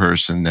type of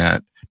person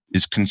that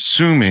is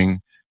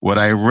consuming what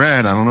I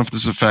read. I don't know if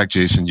this is a fact,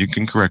 Jason. You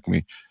can correct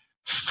me.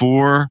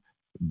 4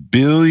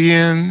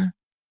 billion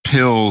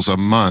pills a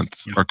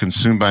month are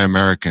consumed by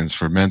Americans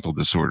for mental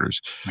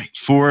disorders.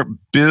 4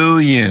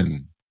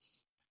 billion.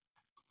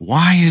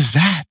 Why is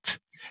that?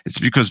 It's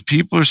because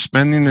people are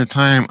spending their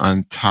time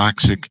on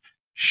toxic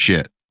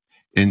shit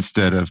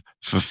instead of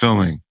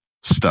fulfilling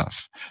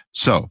stuff.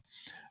 So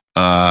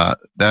I'm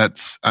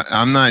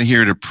not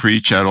here to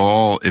preach at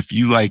all. If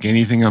you like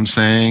anything I'm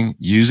saying,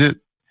 use it.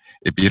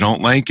 If you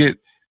don't like it,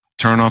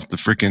 turn off the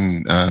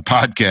freaking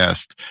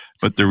podcast.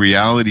 But the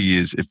reality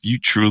is, if you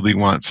truly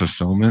want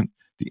fulfillment,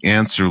 the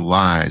answer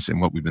lies in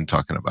what we've been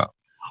talking about.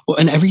 Well,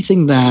 and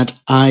everything that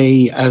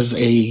I, as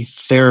a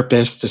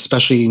therapist,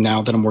 especially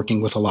now that I'm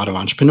working with a lot of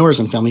entrepreneurs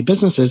and family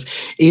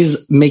businesses,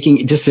 is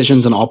making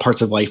decisions in all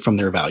parts of life from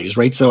their values,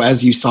 right? So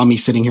as you saw me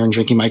sitting here and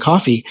drinking my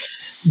coffee,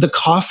 the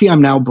coffee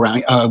I'm now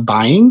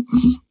buying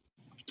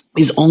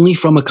is only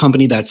from a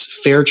company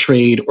that's fair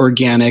trade,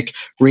 organic,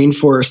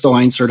 Rainforest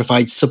Alliance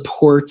certified,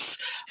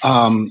 supports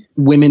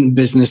women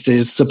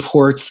businesses,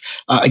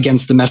 supports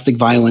against domestic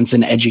violence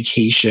and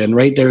education,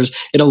 right? It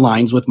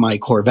aligns with my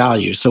core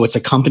values. So it's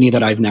a company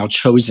that I've now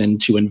chosen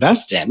to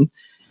invest in.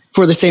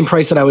 For the same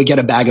price that I would get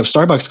a bag of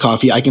Starbucks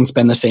coffee, I can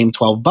spend the same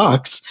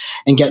 $12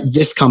 and get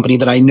this company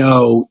that I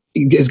know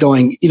is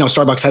going,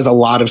 Starbucks has a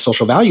lot of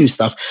social value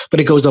stuff, but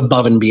it goes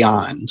above and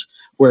beyond.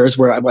 Whereas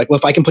where I'm like, well,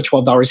 if I can put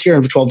 $12 here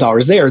and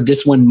 $12 there,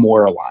 this one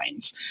more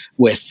aligns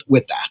with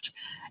that.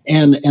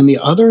 And the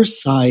other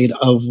side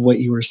of what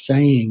you were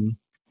saying,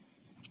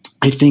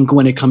 I think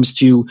when it comes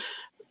to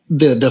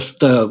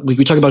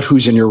we talk about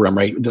who's in your room,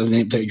 right?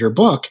 Your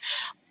book.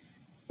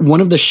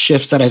 One of the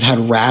shifts that I've had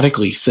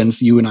radically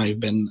since you and I have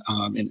been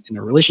in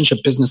a relationship,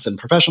 business and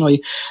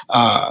professionally,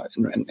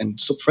 and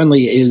so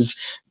friendly, is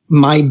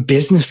my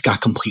business got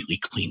completely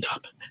cleaned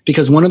up.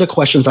 Because one of the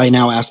questions I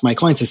now ask my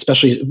clients,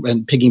 especially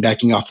when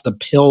piggybacking off the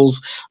pills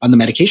on the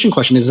medication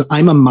question, is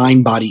I'm a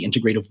mind-body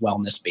integrative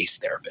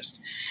wellness-based therapist.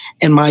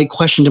 And my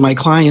question to my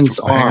clients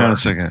Hang on a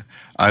second.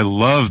 I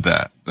love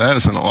that. That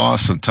is an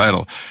awesome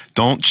title.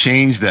 Don't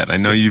change that. I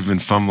know you've been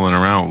fumbling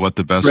around with what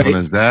the best one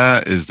is.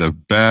 That is the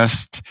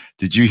best.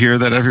 Did you hear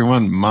that,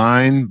 everyone?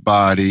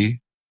 Mind-body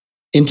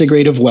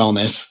integrative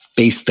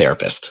wellness-based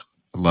therapist.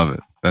 I love it.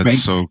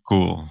 That's so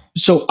cool.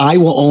 So I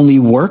will only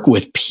work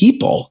with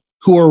people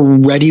who are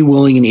ready,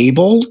 willing, and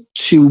able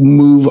to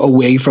move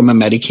away from a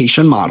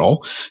medication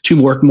model to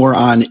work more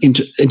on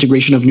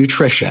integration of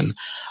nutrition,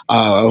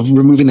 of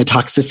removing the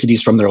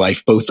toxicities from their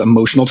life, both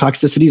emotional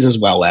toxicities as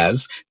well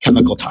as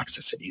chemical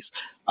toxicities,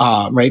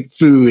 right?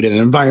 Food and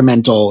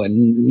environmental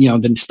and,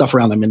 the stuff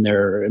around them in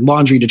their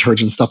laundry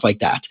detergent, stuff like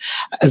that,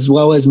 as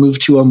well as move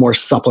to a more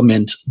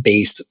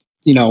supplement-based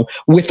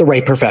with the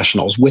right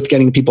professionals, with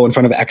getting people in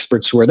front of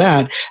experts who are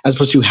that, as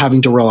opposed to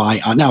having to rely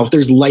on. Now, if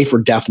there's life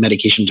or death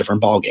medication,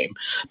 different ballgame.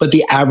 But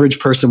the average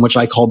person, which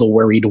I call the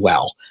worried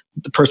well,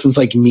 the persons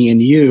like me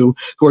and you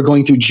who are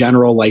going through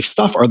general life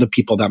stuff are the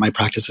people that my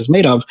practice is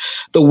made of.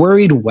 The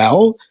worried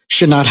well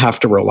should not have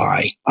to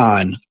rely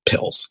on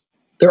pills.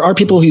 There are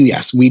people who,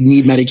 yes, we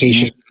need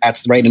medication.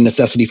 That's right, a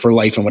necessity for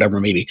life and whatever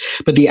it may be.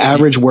 But the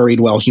average worried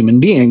well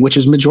human being, which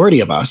is majority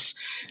of us,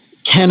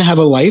 can have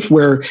a life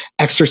where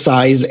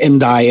exercise and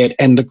diet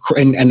and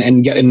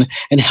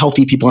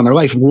healthy people in their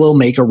life will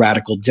make a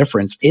radical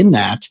difference in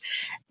that.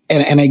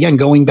 And again,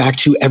 going back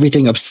to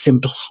everything of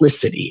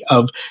simplicity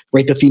of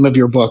the theme of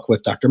your book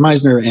with Dr.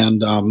 Meisner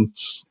and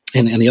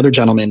the other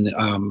gentleman,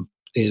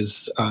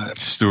 is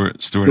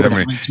Stuart Stuart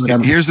Emery.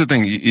 Emery. Here's the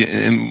thing,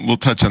 and we'll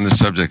touch on this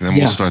subject, and then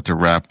we'll start to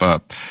wrap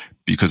up,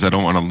 because I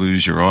don't want to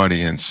lose your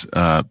audience.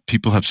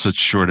 People have such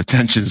short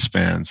attention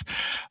spans.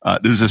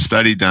 There's a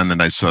study done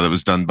that I saw that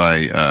was done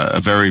by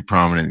a very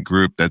prominent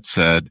group that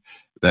said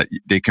that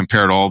they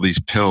compared all these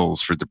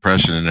pills for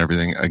depression and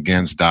everything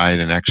against diet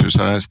and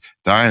exercise.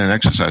 Diet and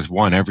exercise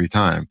won every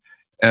time.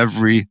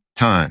 Every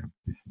time.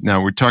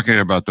 Now, we're talking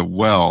about the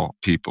well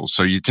people.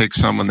 So you take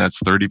someone that's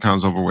 30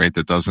 pounds overweight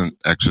that doesn't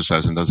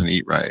exercise and doesn't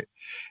eat right,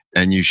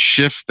 and you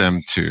shift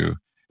them to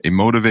a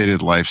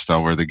motivated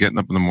lifestyle where they're getting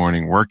up in the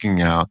morning,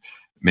 working out,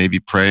 maybe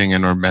praying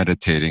and or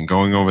meditating,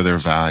 going over their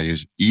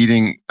values,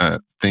 eating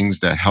things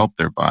that help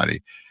their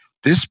body.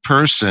 This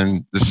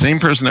person, the same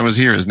person that was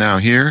here is now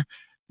here,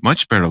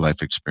 much better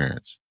life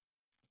experience.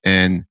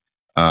 And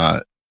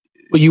well,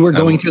 you were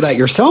going through that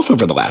yourself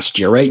over the last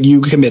year, right?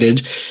 You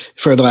committed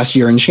for the last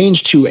year and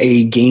change to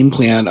a game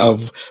plan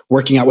of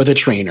working out with a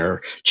trainer,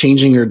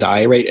 changing your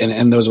diet, right?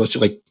 And those of us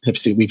who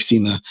we've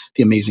seen the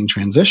amazing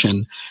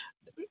transition.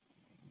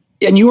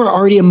 And you are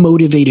already a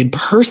motivated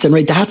person,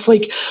 right? That's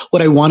like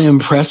what I want to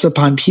impress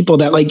upon people,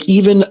 that like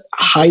even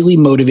highly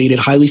motivated,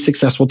 highly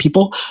successful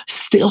people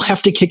still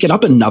have to kick it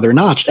up another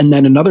notch and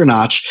then another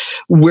notch,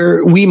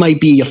 where we might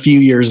be a few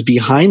years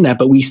behind that,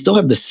 but we still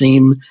have the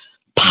same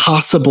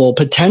possible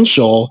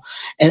potential.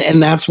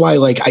 And that's why,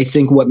 like, I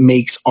think what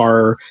makes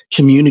our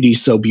community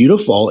so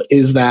beautiful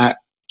is that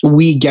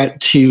we get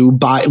to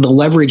the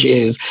leverage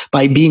is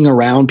by being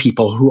around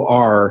people who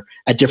are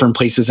at different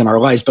places in our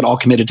lives, but all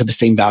committed to the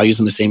same values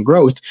and the same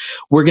growth.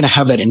 We're going to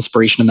have that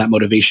inspiration and that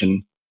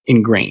motivation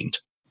ingrained.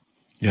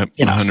 Yep,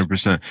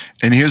 100%.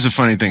 And here's a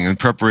funny thing. In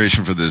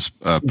preparation for this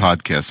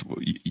podcast,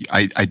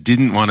 I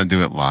didn't want to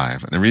do it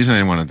live. And the reason I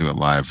didn't want to do it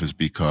live was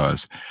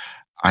because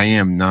I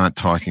am not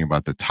talking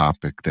about the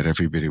topic that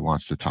everybody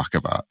wants to talk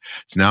about.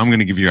 So now I'm going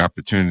to give you an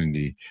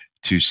opportunity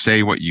to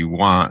say what you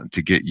want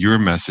to get your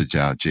message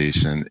out,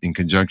 Jason, in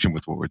conjunction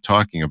with what we're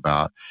talking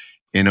about,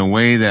 in a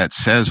way that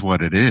says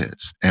what it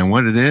is. And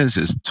what it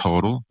is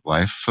total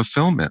life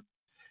fulfillment,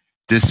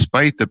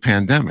 despite the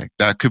pandemic.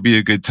 That could be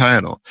a good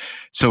title.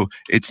 So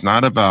it's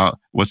not about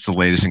what's the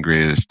latest and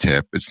greatest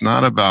tip. It's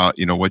not about,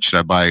 what should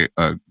I buy,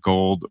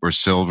 gold or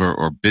silver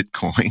or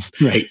Bitcoin?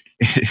 Right.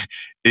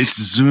 It's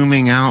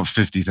zooming out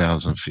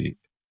 50,000 feet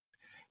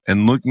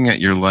and looking at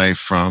your life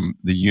from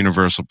the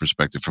universal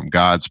perspective, from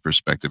God's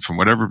perspective, from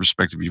whatever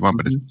perspective you want,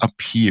 but it's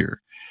up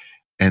here.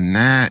 And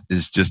that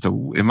is just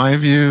in my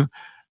view,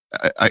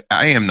 I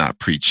am not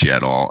preachy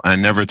at all. I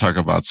never talk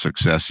about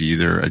success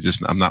either.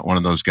 I'm not one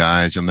of those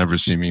guys. You'll never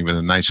see me with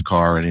a nice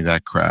car or any of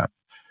that crap.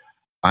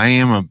 I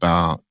am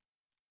about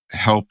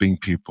helping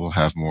people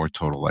have more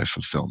total life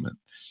fulfillment.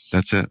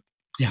 That's it.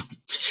 Yeah.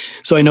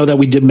 So I know that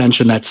we did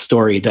mention that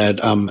story that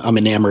I'm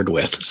enamored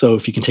with. So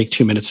if you can take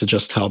 2 minutes to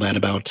just tell that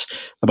about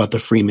the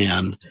free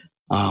man.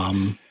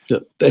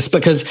 It's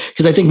because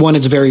I think, one,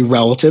 it's very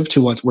relative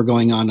to what we're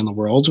going on in the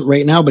world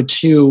right now. But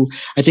two,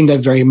 I think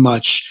that very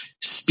much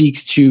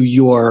speaks to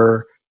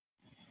your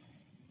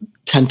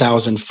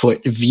 10,000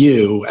 foot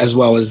view, as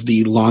well as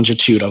the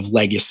longitude of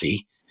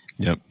legacy.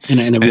 Yep. In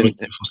a really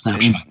beautiful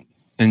snapshot.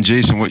 And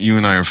Jason, what you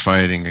and I are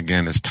fighting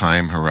again is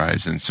time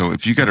horizon. So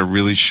if you got a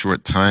really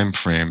short time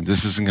frame,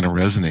 this isn't going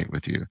to resonate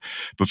with you.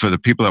 But for the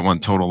people that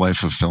want total life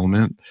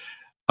fulfillment,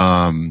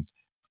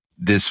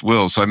 this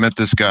will. So I met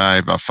this guy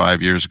about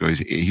 5 years ago.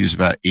 He was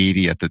about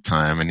 80 at the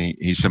time. And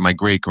he said, my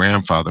great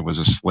grandfather was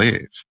a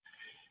slave.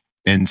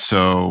 And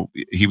so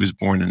he was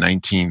born in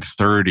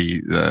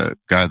 1930, the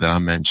guy that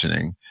I'm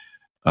mentioning,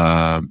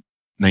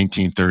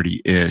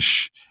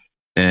 1930-ish.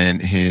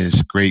 And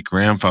his great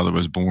grandfather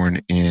was born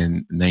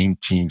in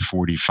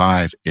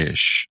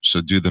 1945-ish.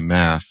 So do the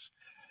math.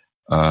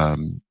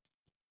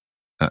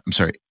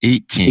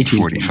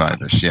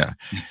 1845-ish. Yeah.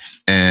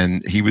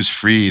 And he was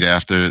freed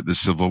after the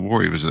Civil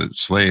War. He was a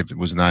slave,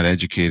 was not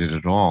educated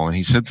at all. And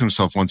he said to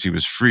himself, once he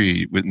was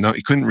free,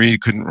 he couldn't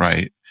read, couldn't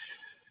write,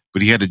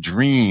 but he had a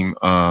dream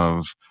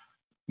of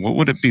what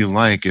would it be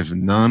like if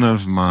none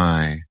of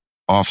my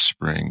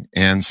offspring,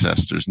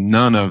 ancestors,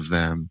 none of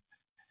them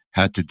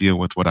had to deal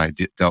with what I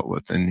dealt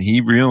with. And he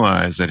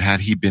realized that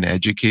had he been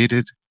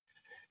educated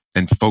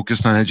and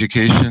focused on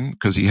education,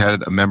 because he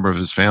had a member of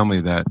his family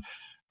that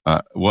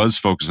was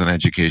focused on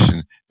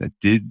education, that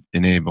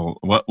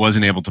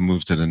wasn't able to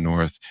move to the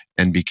North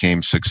and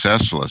became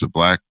successful as a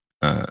Black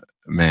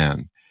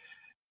man.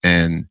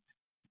 And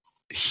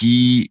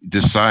he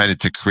decided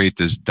to create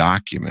this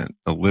document,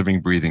 a living,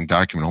 breathing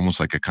document, almost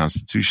like a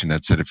constitution,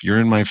 that said, if you're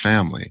in my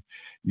family,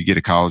 you get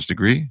a college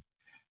degree,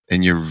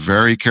 and you're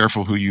very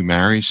careful who you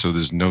marry so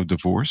there's no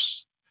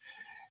divorce,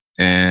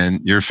 and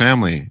you're a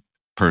family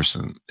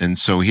person. And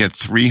so he had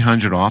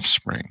 300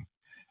 offspring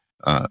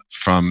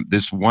from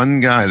this one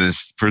guy,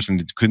 this person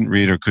that couldn't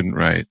read or couldn't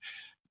write.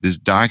 This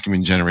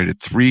document generated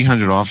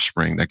 300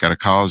 offspring that got a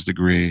college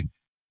degree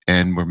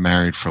and were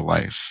married for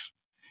life.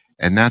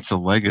 And that's a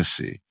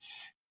legacy.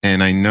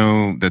 And I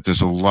know that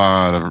there's a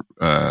lot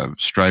of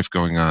strife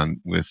going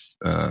on with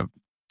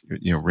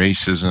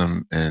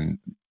racism and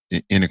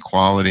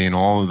inequality and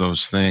all of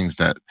those things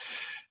that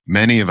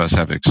many of us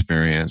have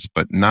experienced,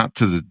 but not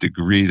to the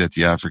degree that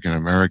the African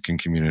American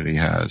community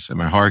has. And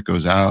my heart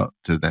goes out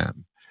to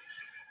them.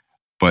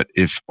 But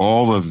if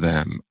all of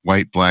them,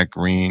 white, black,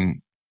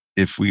 green,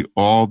 if we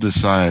all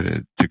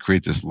decided to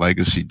create this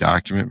legacy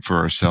document for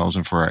ourselves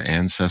and for our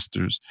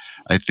ancestors,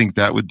 I think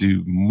that would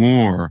do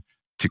more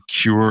to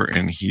cure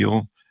and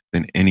heal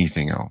than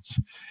anything else.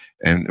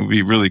 And it would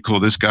be really cool.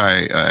 This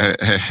guy,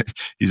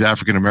 he's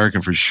African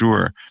American for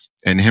sure.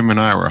 And him and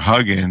I were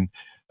hugging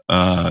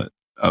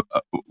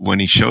when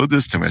he showed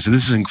this to me. I said,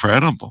 this is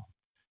incredible.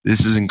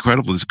 This is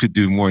incredible. This could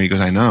do more. He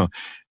goes, I know.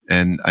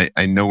 And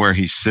I know where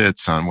he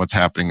sits on what's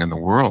happening in the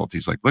world.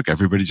 He's like, look,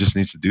 everybody just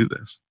needs to do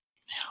this.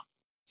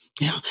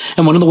 Yeah.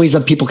 And one of the ways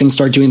that people can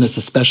start doing this,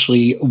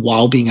 especially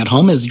while being at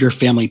home, is your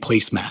family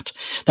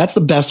placemat. That's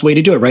the best way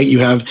to do it, right? You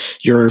have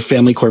your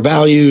family core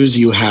values,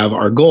 you have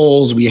our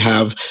goals, we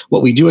have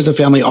what we do as a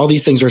family. All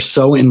these things are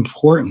so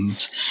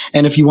important.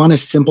 And if you want a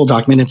simple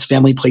document, it's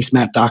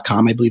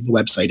familyplacemat.com, I believe the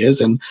website is,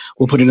 and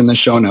we'll put it in the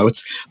show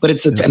notes. But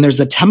and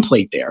there's a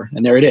template there,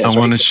 and there it is. I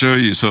want to show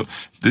you. So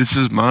this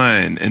is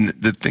mine. And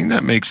the thing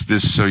that makes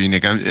this so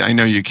unique, I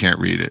know you can't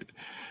read it,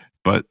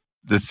 but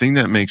the thing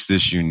that makes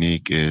this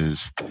unique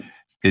is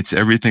it's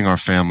everything our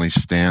family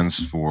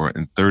stands for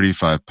in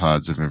 35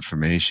 pods of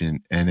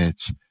information, and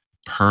it's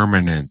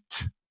permanent.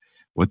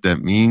 What that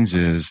means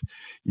is,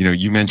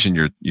 you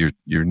mentioned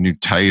your new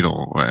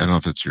title. I don't know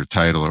if it's your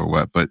title or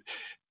what, but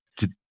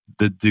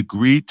the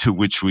degree to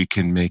which we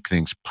can make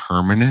things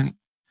permanent,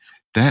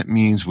 that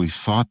means we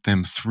thought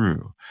them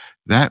through.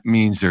 That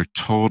means they're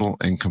total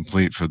and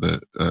complete for the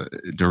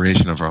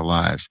duration of our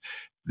lives.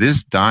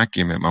 This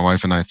document, my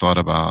wife and I thought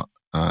about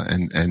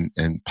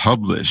and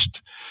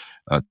published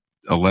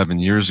 11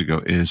 years ago,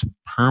 is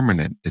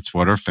permanent. It's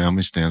what our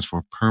family stands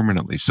for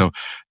permanently. So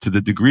to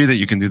the degree that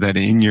you can do that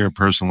in your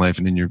personal life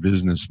and in your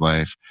business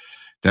life,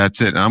 that's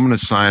it. I'm going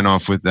to sign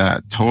off with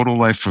that. Total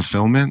life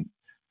fulfillment,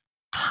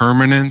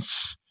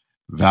 permanence,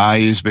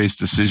 values-based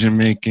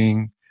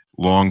decision-making,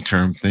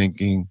 long-term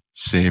thinking,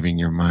 saving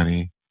your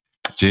money.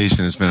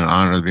 Jason, it's been an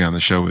honor to be on the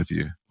show with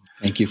you.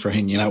 Thank you for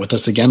hanging out with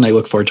us again. I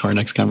look forward to our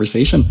next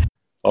conversation.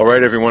 All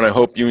right, everyone. I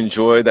hope you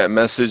enjoyed that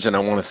message, and I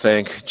want to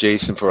thank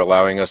Jason for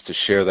allowing us to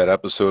share that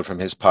episode from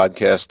his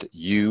podcast,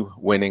 You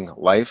Winning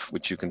Life,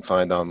 which you can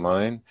find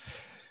online.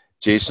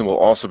 Jason will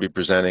also be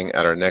presenting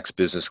at our next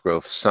Business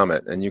Growth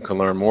Summit, and you can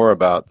learn more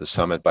about the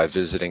summit by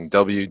visiting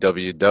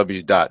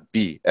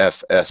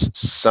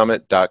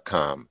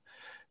www.bfssummit.com.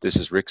 This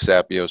is Rick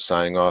Sapio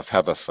signing off.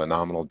 Have a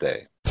phenomenal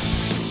day.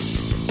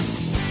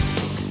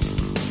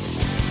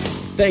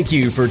 Thank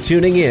you for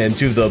tuning in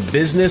to the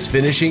Business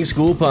Finishing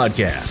School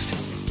podcast,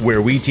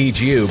 where we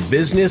teach you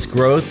business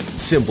growth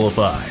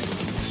simplified.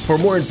 For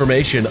more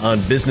information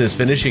on Business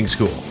Finishing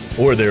School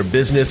or their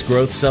Business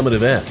Growth Summit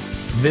event,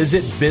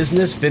 visit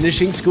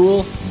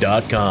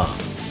businessfinishingschool.com.